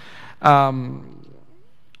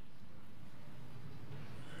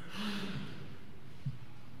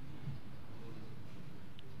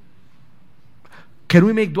 Can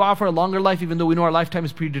we make dua for a longer life even though we know our lifetime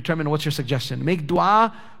is predetermined? What's your suggestion? Make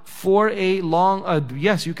dua for a long,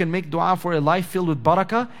 yes, you can make dua for a life filled with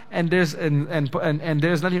barakah, and there's nothing,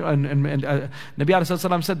 Nabi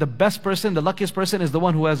Sallallahu said the best person, the luckiest person is the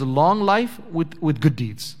one who has a long life with good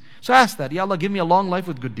deeds. So ask that, Ya Allah, give me a long life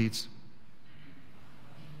with good deeds.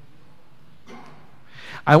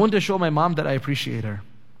 I want to show my mom that I appreciate her,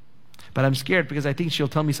 but I'm scared because I think she'll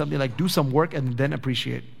tell me something like, do some work and then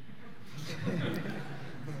appreciate.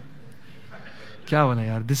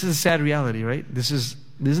 This is a sad reality, right? This is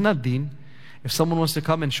not deen. If someone wants to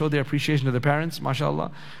come and show their appreciation to their parents,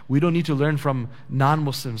 mashallah, we don't need to learn from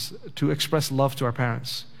non-Muslims to express love to our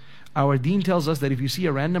parents. Our deen tells us that if you see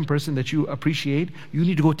a random person that you appreciate, you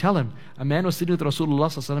need to go tell him. A man was sitting with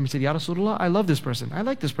Rasulullah, he said, Ya Rasulullah, I love this person. I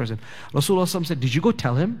like this person. Rasulullah said, did you go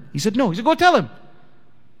tell him? He said, no. He said, go tell him.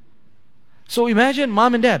 So imagine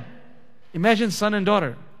mom and dad. Imagine son and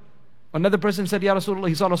daughter. Another person said, Ya Rasulullah,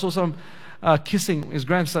 he saw Rasulullah kissing his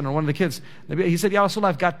grandson or one of the kids. He said, Ya Rasulullah,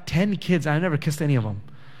 I've got 10 kids. I never kissed any of them.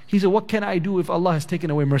 He said, what can I do if Allah has taken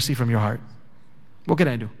away mercy from your heart? What can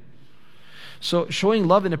I do? So showing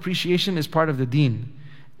love and appreciation is part of the deen.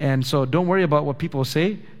 And so don't worry about what people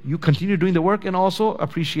say. You continue doing the work and also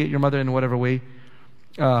appreciate your mother in whatever way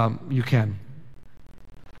you can.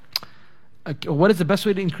 What is the best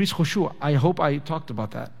way to increase khushu'? I hope I talked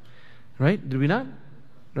about that. Right? Did we not?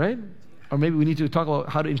 Right? Or maybe we need to talk about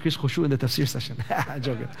how to increase khushu' in the tafsir session.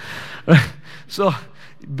 Joking. So,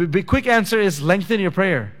 the quick answer is lengthen your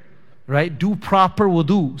prayer. Right? Do proper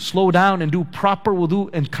wudu. Slow down and do proper wudu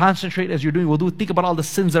and concentrate as you're doing wudu. Think about all the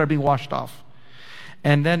sins that are being washed off.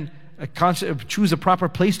 And then choose a proper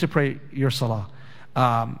place to pray your salah.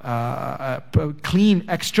 Clean,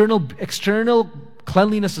 external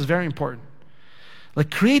cleanliness is very important. Like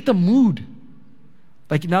create the mood.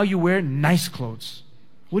 Like now you wear nice clothes.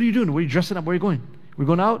 What are you doing? Where are you dressing up? Where are you going? We're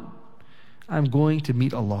going out? I'm going to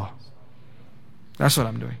meet Allah. That's what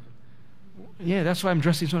I'm doing. Yeah, that's why I'm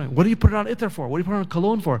dressing so nice. What do you put on itar for? What do you put on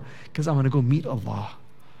cologne for? Because I'm going to go meet Allah.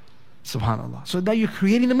 Subhanallah. So now you're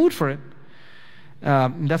creating the mood for it.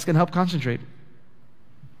 That's going to help concentrate.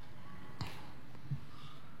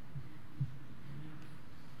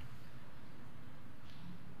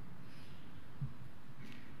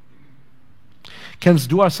 Can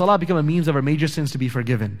do our salah become a means of our major sins to be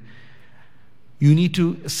forgiven? You need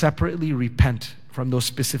to separately repent from those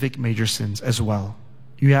specific major sins as well.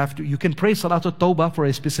 You can pray salatul tawbah for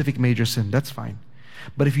a specific major sin, that's fine.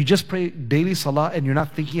 But if you just pray daily salah and you're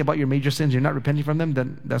not thinking about your major sins, you're not repenting from them,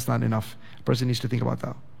 then that's not enough. A person needs to think about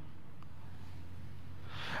that.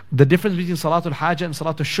 The difference between salatul hajah and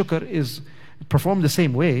salatul shukr is performed the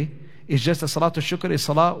same way. It's just that salatul shukr is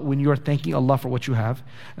salah when you are thanking Allah for what you have.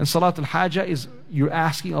 And salatul hajah is you're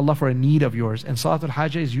asking Allah for a need of yours. And salatul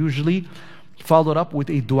hajah is usually followed up with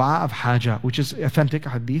a dua of hajah, which is authentic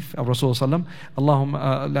hadith of Rasulullah sallam.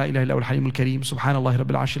 Allahumma la ilaha illa al-halim al-kareem, subhanallahi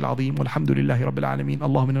rabbil arshil azim, walhamdulillahi rabbil alameen,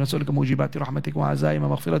 Allahumma inna nas'aluka mujibati rahmatik wa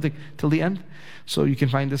azaima maghfiratik, till the end. So you can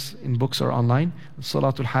find this in books or online.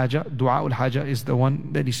 Salatul hajah, dua ul hajah is the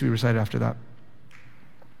one that needs to be recited after that.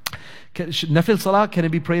 Nafil salah, can it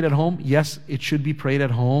be prayed at home? Yes, it should be prayed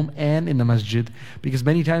at home and in the masjid. Because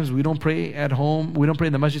many times we don't pray at home, we don't pray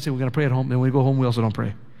in the masjid, say we're going to pray at home, then when we go home we also don't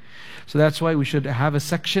pray. So that's why we should have a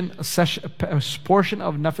portion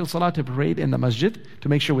of nafil salah to pray in the masjid, to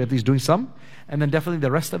make sure we're at least doing some. And then definitely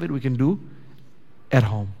the rest of it we can do at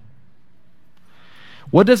home.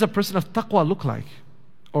 What does a person of taqwa look like?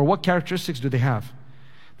 Or what characteristics do they have?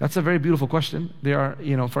 That's a very beautiful question. They are,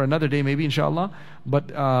 for another day maybe, inshallah.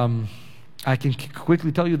 But I can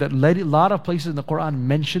quickly tell you that a lot of places in the Quran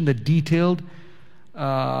mention the detailed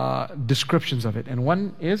descriptions of it. And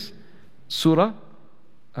one is Surah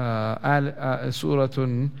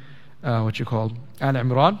Suratun, Al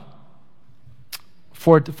Imran,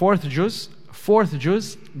 fourth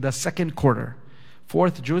juz, the second quarter.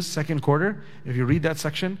 Fourth juz, second quarter. If you read that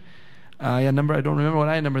section, ayah number, I don't remember what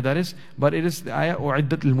ayah number that is, but it is the ayah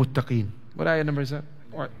U'iddat lil-muttaqeen. What ayah number is that?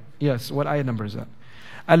 Yes, what ayah number is that?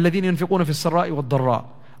 الَّذِينَ يُنْفِقُونَ فِي السَّرَّاءِ وَالضَّرَّاءِ.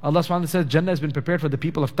 Allah subhanahu wa ta'ala says Jannah has been prepared for the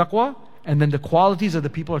people of taqwa, and then the qualities of the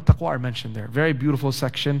people of taqwa are mentioned there. Very beautiful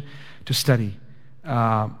section to study.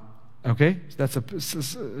 Okay, so that's a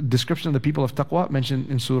description of the people of taqwa mentioned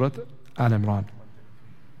in Surah Al-Imran.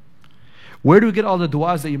 Where do we get all the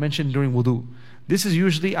du'as that you mentioned during wudu? This is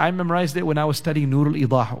usually, I memorized it when I was studying Nur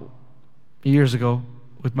al-Idah years ago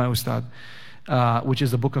with my ustad, which is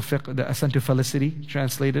the book of fiqh, the Ascent to Felicity,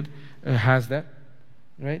 translated, has that,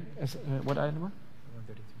 right? What ayah number?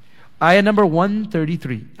 133. Ayah number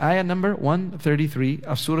 133. Ayah number 133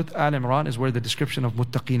 of Surah Al-Imran is where the description of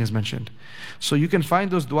muttaqeen is mentioned. So you can find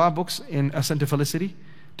those dua books in Ascent to Felicity,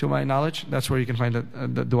 to my knowledge. That's where you can find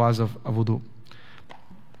the duas of wudu.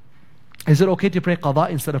 Is it okay to pray qada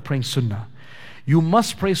instead of praying sunnah? You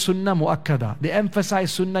must pray sunnah mu'akkada. They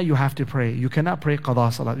emphasize sunnah, you have to pray. You cannot pray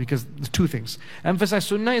qada salat because there's two things. Emphasize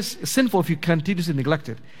sunnah is sinful if you continuously neglect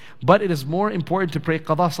it. But it is more important to pray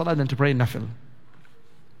qada salat than to pray nafil.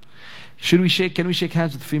 Can we shake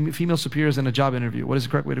hands with female superiors in a job interview? What is the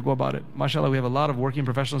correct way to go about it? MashaAllah, we have a lot of working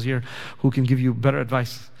professionals here who can give you better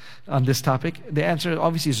advice on this topic. The answer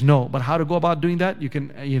obviously is no, but how to go about doing that? You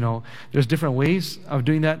can, there's different ways of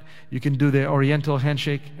doing that. You can do the Oriental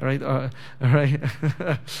handshake, right? Right?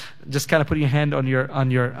 Just kind of putting your hand on your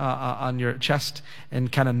chest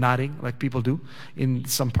and kind of nodding like people do in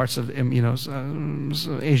some parts of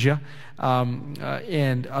Asia,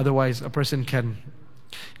 and otherwise a person can.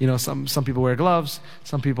 Some people wear gloves.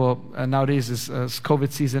 Some people nowadays is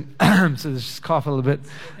COVID season, so they just cough a little bit,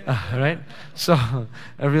 right? So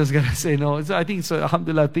everyone's gonna say no. So I think so.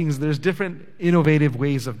 Alhamdulillah, there's different innovative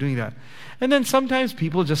ways of doing that, and then sometimes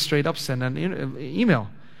people just straight up send an email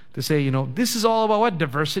to say, this is all about what?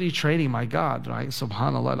 Diversity training. My God, right?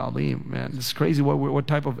 Subhanallah al-Azim, man, it's crazy what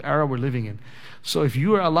type of era we're living in. So if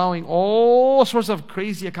you are allowing all sorts of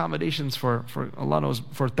crazy accommodations for Allah knows,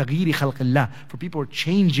 for taghiri khalqillah, for people who are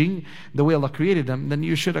changing the way Allah created them, then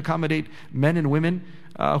you should accommodate men and women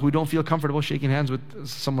who don't feel comfortable shaking hands with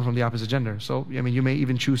someone from the opposite gender. So, you may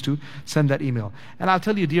even choose to send that email. And I'll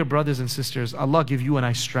tell you, dear brothers and sisters, Allah give you and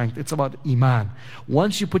I strength. It's about iman.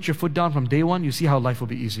 Once you put your foot down from day one, you see how life will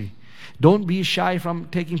be easy. Don't be shy from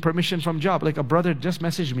taking permission from job. Like a brother just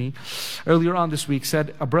messaged me earlier on this week,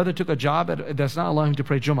 said a brother took a job that does not allow him to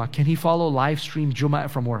pray Jummah. Can he follow live stream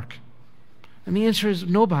Jummah from work? And the answer is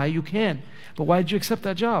no, bhai, you can. But why did you accept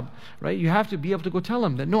that job? Right? You have to be able to go tell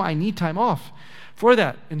him that, no, I need time off for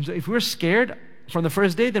that. And if we're scared from the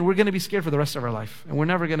first day, then we're going to be scared for the rest of our life. And we're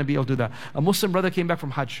never going to be able to do that. A Muslim brother came back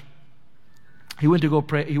from Hajj. He went to go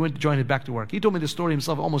pray. He went to join it back to work. He told me the story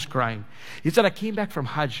himself, almost crying. He said, I came back from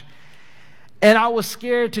Hajj, and I was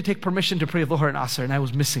scared to take permission to pray Dhuhr and Asr, and I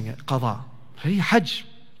was missing it, qada. He Hajj,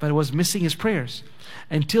 but I was missing his prayers.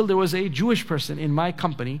 Until there was a Jewish person in my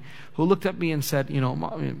company who looked at me and said,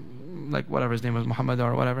 like whatever his name was, Muhammad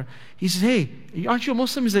or whatever. He says, hey, aren't you a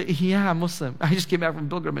Muslim? He said, yeah, I'm Muslim. I just came back from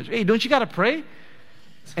pilgrimage. Hey, don't you got to pray?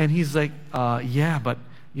 And he's like, yeah, but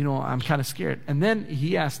I'm kind of scared. And then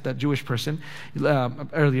he asked that Jewish person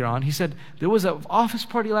earlier on, he said, there was an office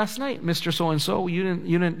party last night, Mr. So-and-so, you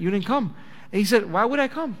didn't come. And he said, why would I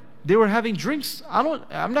come? They were having drinks.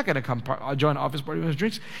 I'm not going to come join an office party with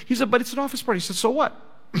drinks. He said, but it's an office party. He said, so what?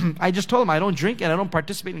 I just told him I don't drink and I don't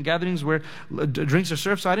participate in gatherings where drinks are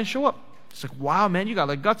served, so I didn't show up. It's like, wow, man, you got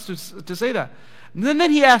like guts to say that. And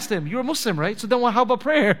then he asked him, you're a Muslim, right? So then how about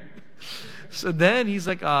prayer? So then he's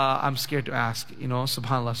like, I'm scared to ask,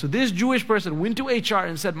 subhanAllah. So this Jewish person went to HR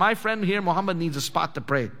and said, my friend here, Muhammad, needs a spot to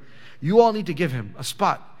pray. You all need to give him a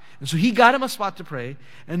spot. And so he got him a spot to pray.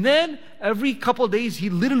 And then every couple of days,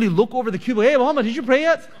 he'd literally look over the cubicle. Hey, Muhammad, did you pray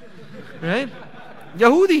yet? Right?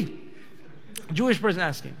 Yahudi. Jewish person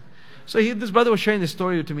asking.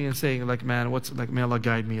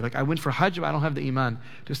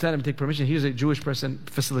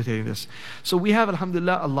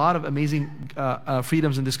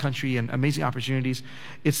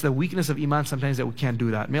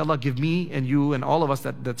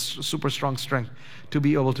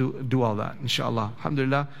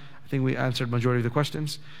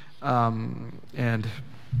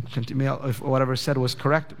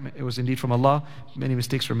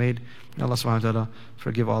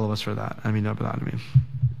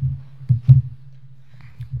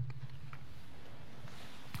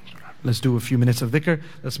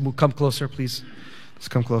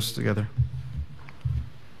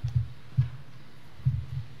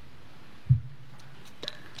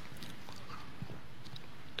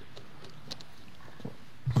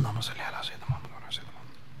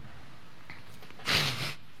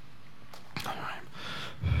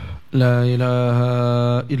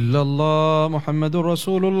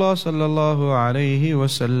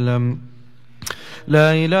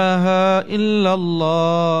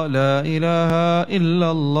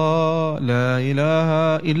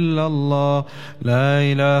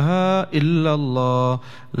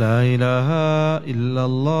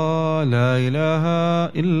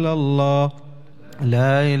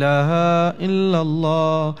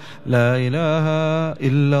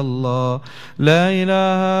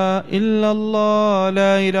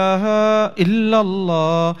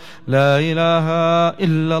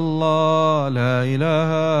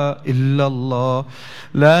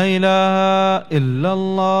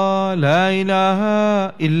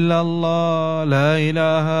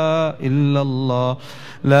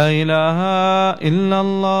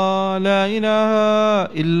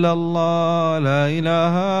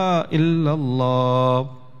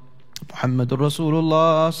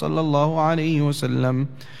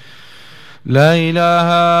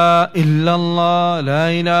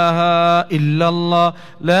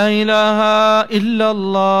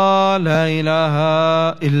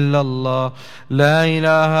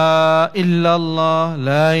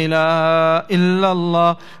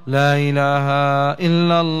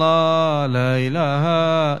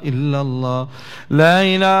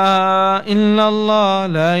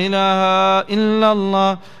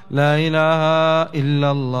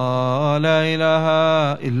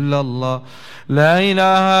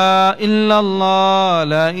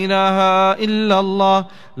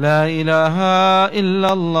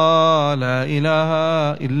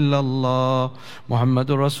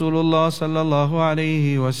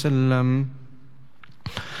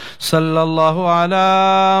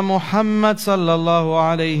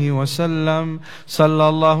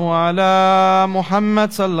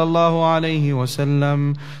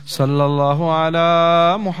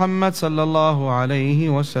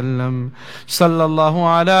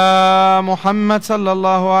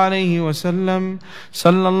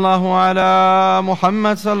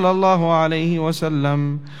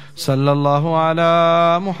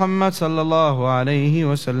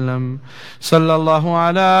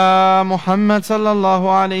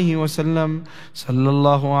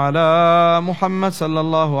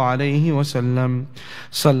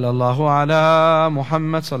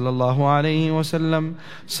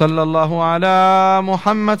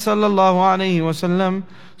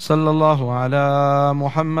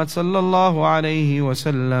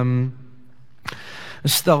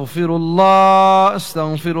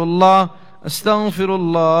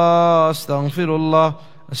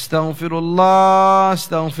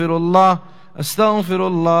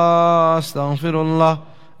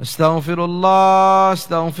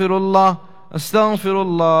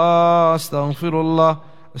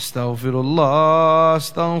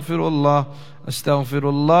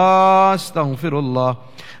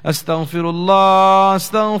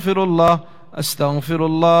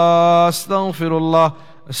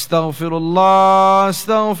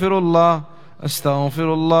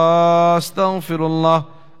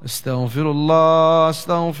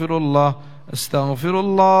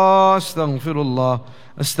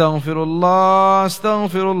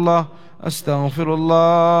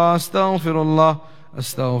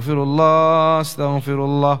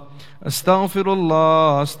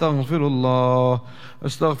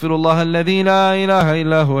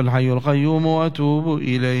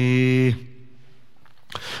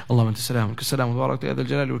 اللهم أنت السلام ولك السلام وبارك يا ذا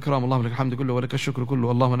الجلال والإكرام. اللهم لك الحمد كله ولك الشكر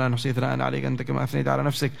كله. اللهم لا نحصي ثناء عليك أنت كما أثنيت على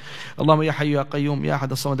نفسك. اللهم يا حي يا قيوم يا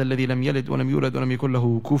أحد الصمد الذي لم يلد ولم يولد ولم يكن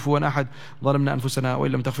له كفوا أحد. ظلمنا أنفسنا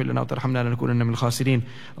وإن لم تغفر لنا وترحمنا لنكونن من الخاسرين.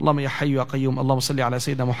 اللهم يا حي يا قيوم اللهم صل على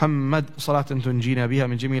سيدنا محمد صلاة تنجينا بها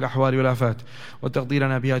من جميع الأحوال والآفات وتقضي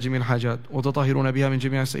لنا بها جميع الحاجات وتطهرنا بها من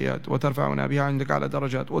جميع السيئات وترفعنا بها عندك على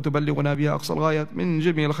درجات وتبلغنا بها أقصى الغايات من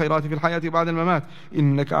جميع الخيرات في الحياة بعد الممات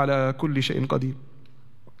إنك على كل شيء قدير.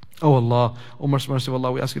 Oh Allah, O merciful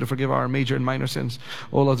Allah, we ask you to forgive our major and minor sins.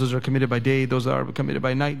 Oh Allah, those that are committed by day, those that are committed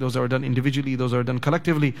by night, those that are done individually, those that are done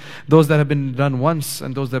collectively, those that have been done once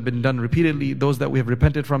and those that have been done repeatedly, those that we have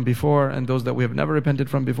repented from before and those that we have never repented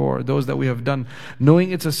from before, those that we have done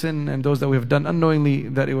knowing it's a sin and those that we have done unknowingly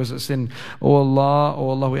that it was a sin. Oh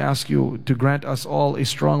Allah, we ask you to grant us all a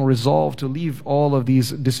strong resolve to leave all of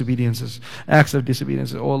these disobediences, acts of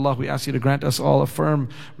disobedience. Oh Allah, we ask you to grant us all a firm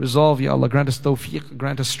resolve. Ya Allah, grant us tawfiq,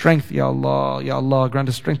 grant us strength. Ya Allah, grant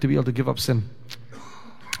us strength to be able to give up sin.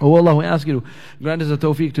 Oh Allah, we ask you to grant us the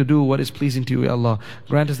tawfiq to do what is pleasing to you, Ya Allah.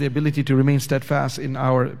 Grant us the ability to remain steadfast in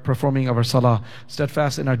our performing of our salah,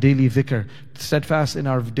 steadfast in our daily dhikr, steadfast in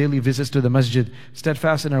our daily visits to the masjid,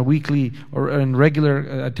 steadfast in our weekly or in regular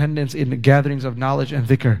attendance in gatherings of knowledge and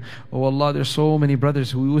dhikr. Oh Allah, there's so many brothers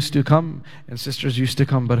who used to come and sisters used to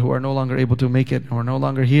come but who are no longer able to make it or are no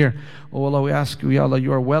longer here. Oh Allah, we ask you, Ya Allah,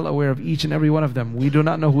 you are well aware of each and every one of them. We do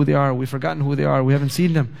not know who they are. We've forgotten who they are. We haven't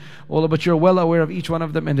seen them. Oh Allah, but you're well aware of each one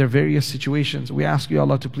of them and their various situations. We ask you,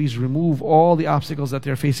 Allah, to please remove all the obstacles that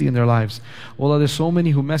they're facing in their lives. Oh Allah, there's so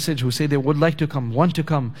many who message, who say they would like to come, want to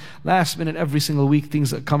come. Last minute, every single week,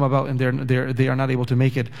 things that come about and they are not able to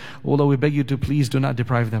make it. Oh Allah, we beg you to please do not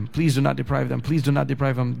deprive them. Please do not deprive them. Please do not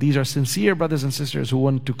deprive them. These are sincere brothers and sisters who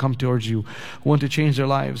want to come towards you, who want to change their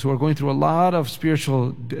lives, who are going through a lot of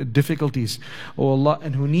spiritual difficulties. Oh Allah,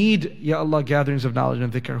 and who need, Ya Allah, gatherings of knowledge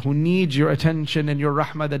and dhikr, who need your attention and your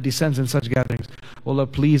rahmah that descends in such gatherings. Oh Allah,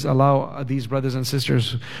 please allow these brothers and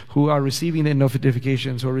sisters who are receiving the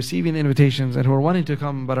notifications, who are receiving the invitations and who are wanting to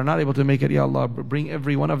come but are not able to make it, Ya Allah, bring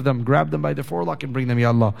every one of them, grab them by the forelock and bring them, Ya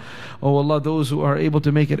Allah. Oh Allah, those who are able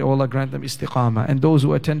to make it, oh Allah, grant them istiqamah, and those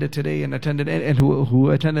who attended today and attended and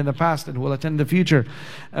who attend in the past and who will attend in the future,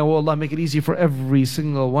 and oh Allah, make it easy for every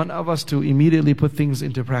single one of us to immediately put things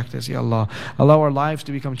into practice, Ya Allah. Allow our lives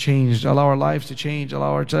to become changed, allow our lives to change,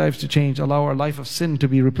 allow our lives to change, allow our life of sin to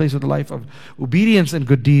be replaced with a life of obedience and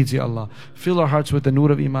good deeds, Ya Allah. Fill our hearts with the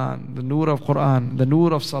nur of Iman, the nur of Quran, the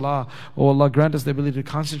nur of Salah. Oh Allah, grant us the ability to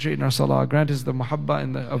concentrate in our Salah. Grant us the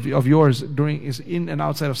muhabba of yours during is in and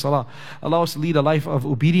outside of Salah. Allow us to lead a life of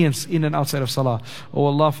obedience in and outside of Salah. Oh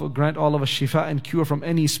Allah, grant all of us shifa and cure from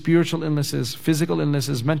any spiritual illnesses, physical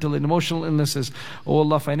illnesses, mental and emotional illnesses. Oh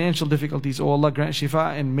Allah, financial difficulties. Oh Allah, grant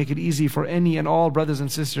shifa and make it easy for any and all brothers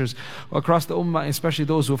and sisters across the ummah, especially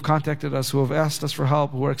those who have contacted us, who have asked us for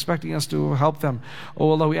help, who are expecting us to help them.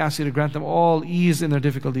 Oh Allah, we ask you to grant them all ease in their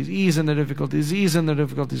difficulties, ease in their difficulties, ease in their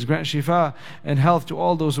difficulties. Grant shifa and health to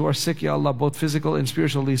all those who are sick, Ya Allah, both physical and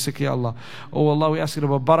spiritually sick, Ya Allah. Oh Allah, we ask you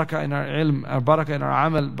about barakah in our ilm, barakah in our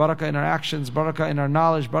amal, barakah in our actions, barakah in our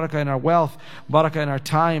knowledge, barakah in our wealth, barakah in our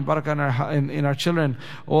time, barakah in our children.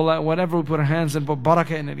 Oh Allah, whatever we put our hands in, put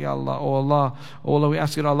barakah in it, Ya Allah. Oh Allah, we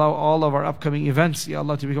ask you to allow all of our upcoming events, Ya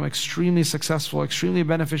Allah, to become extremely successful, extremely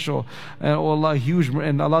beneficial, and oh Allah,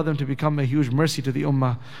 and allow them to become a huge mercy to the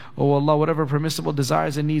ummah. Oh Allah, whatever permissible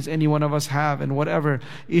desires and needs any one of us have, and whatever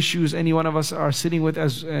issues any one of us are sitting with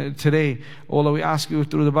as today, oh Allah, we ask you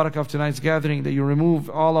through the barakah of tonight's gathering that you remove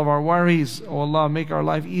all of our worries. Oh Allah, make our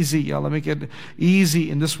life easy, Ya Allah, make it easy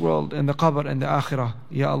in this world and the qabr and the akhirah,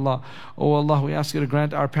 Ya Allah. Oh Allah, we ask you to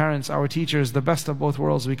grant our parents, our teachers, the best of both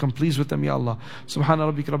worlds. We come pleased with them, Ya Allah.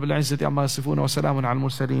 Subhana rabbika rabbil izzati amma yasifun wa salamun al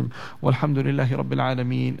mursaleen walhamdulillahi rabbil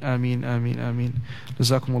alameen. Ameen, ameen, ameen.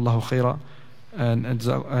 Jazakumullahu khaira. And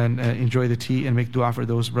enjoy the tea and make dua for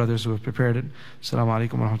those brothers who have prepared it. Assalamu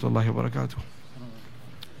alaikum wa rahmatullahi wa barakatuh.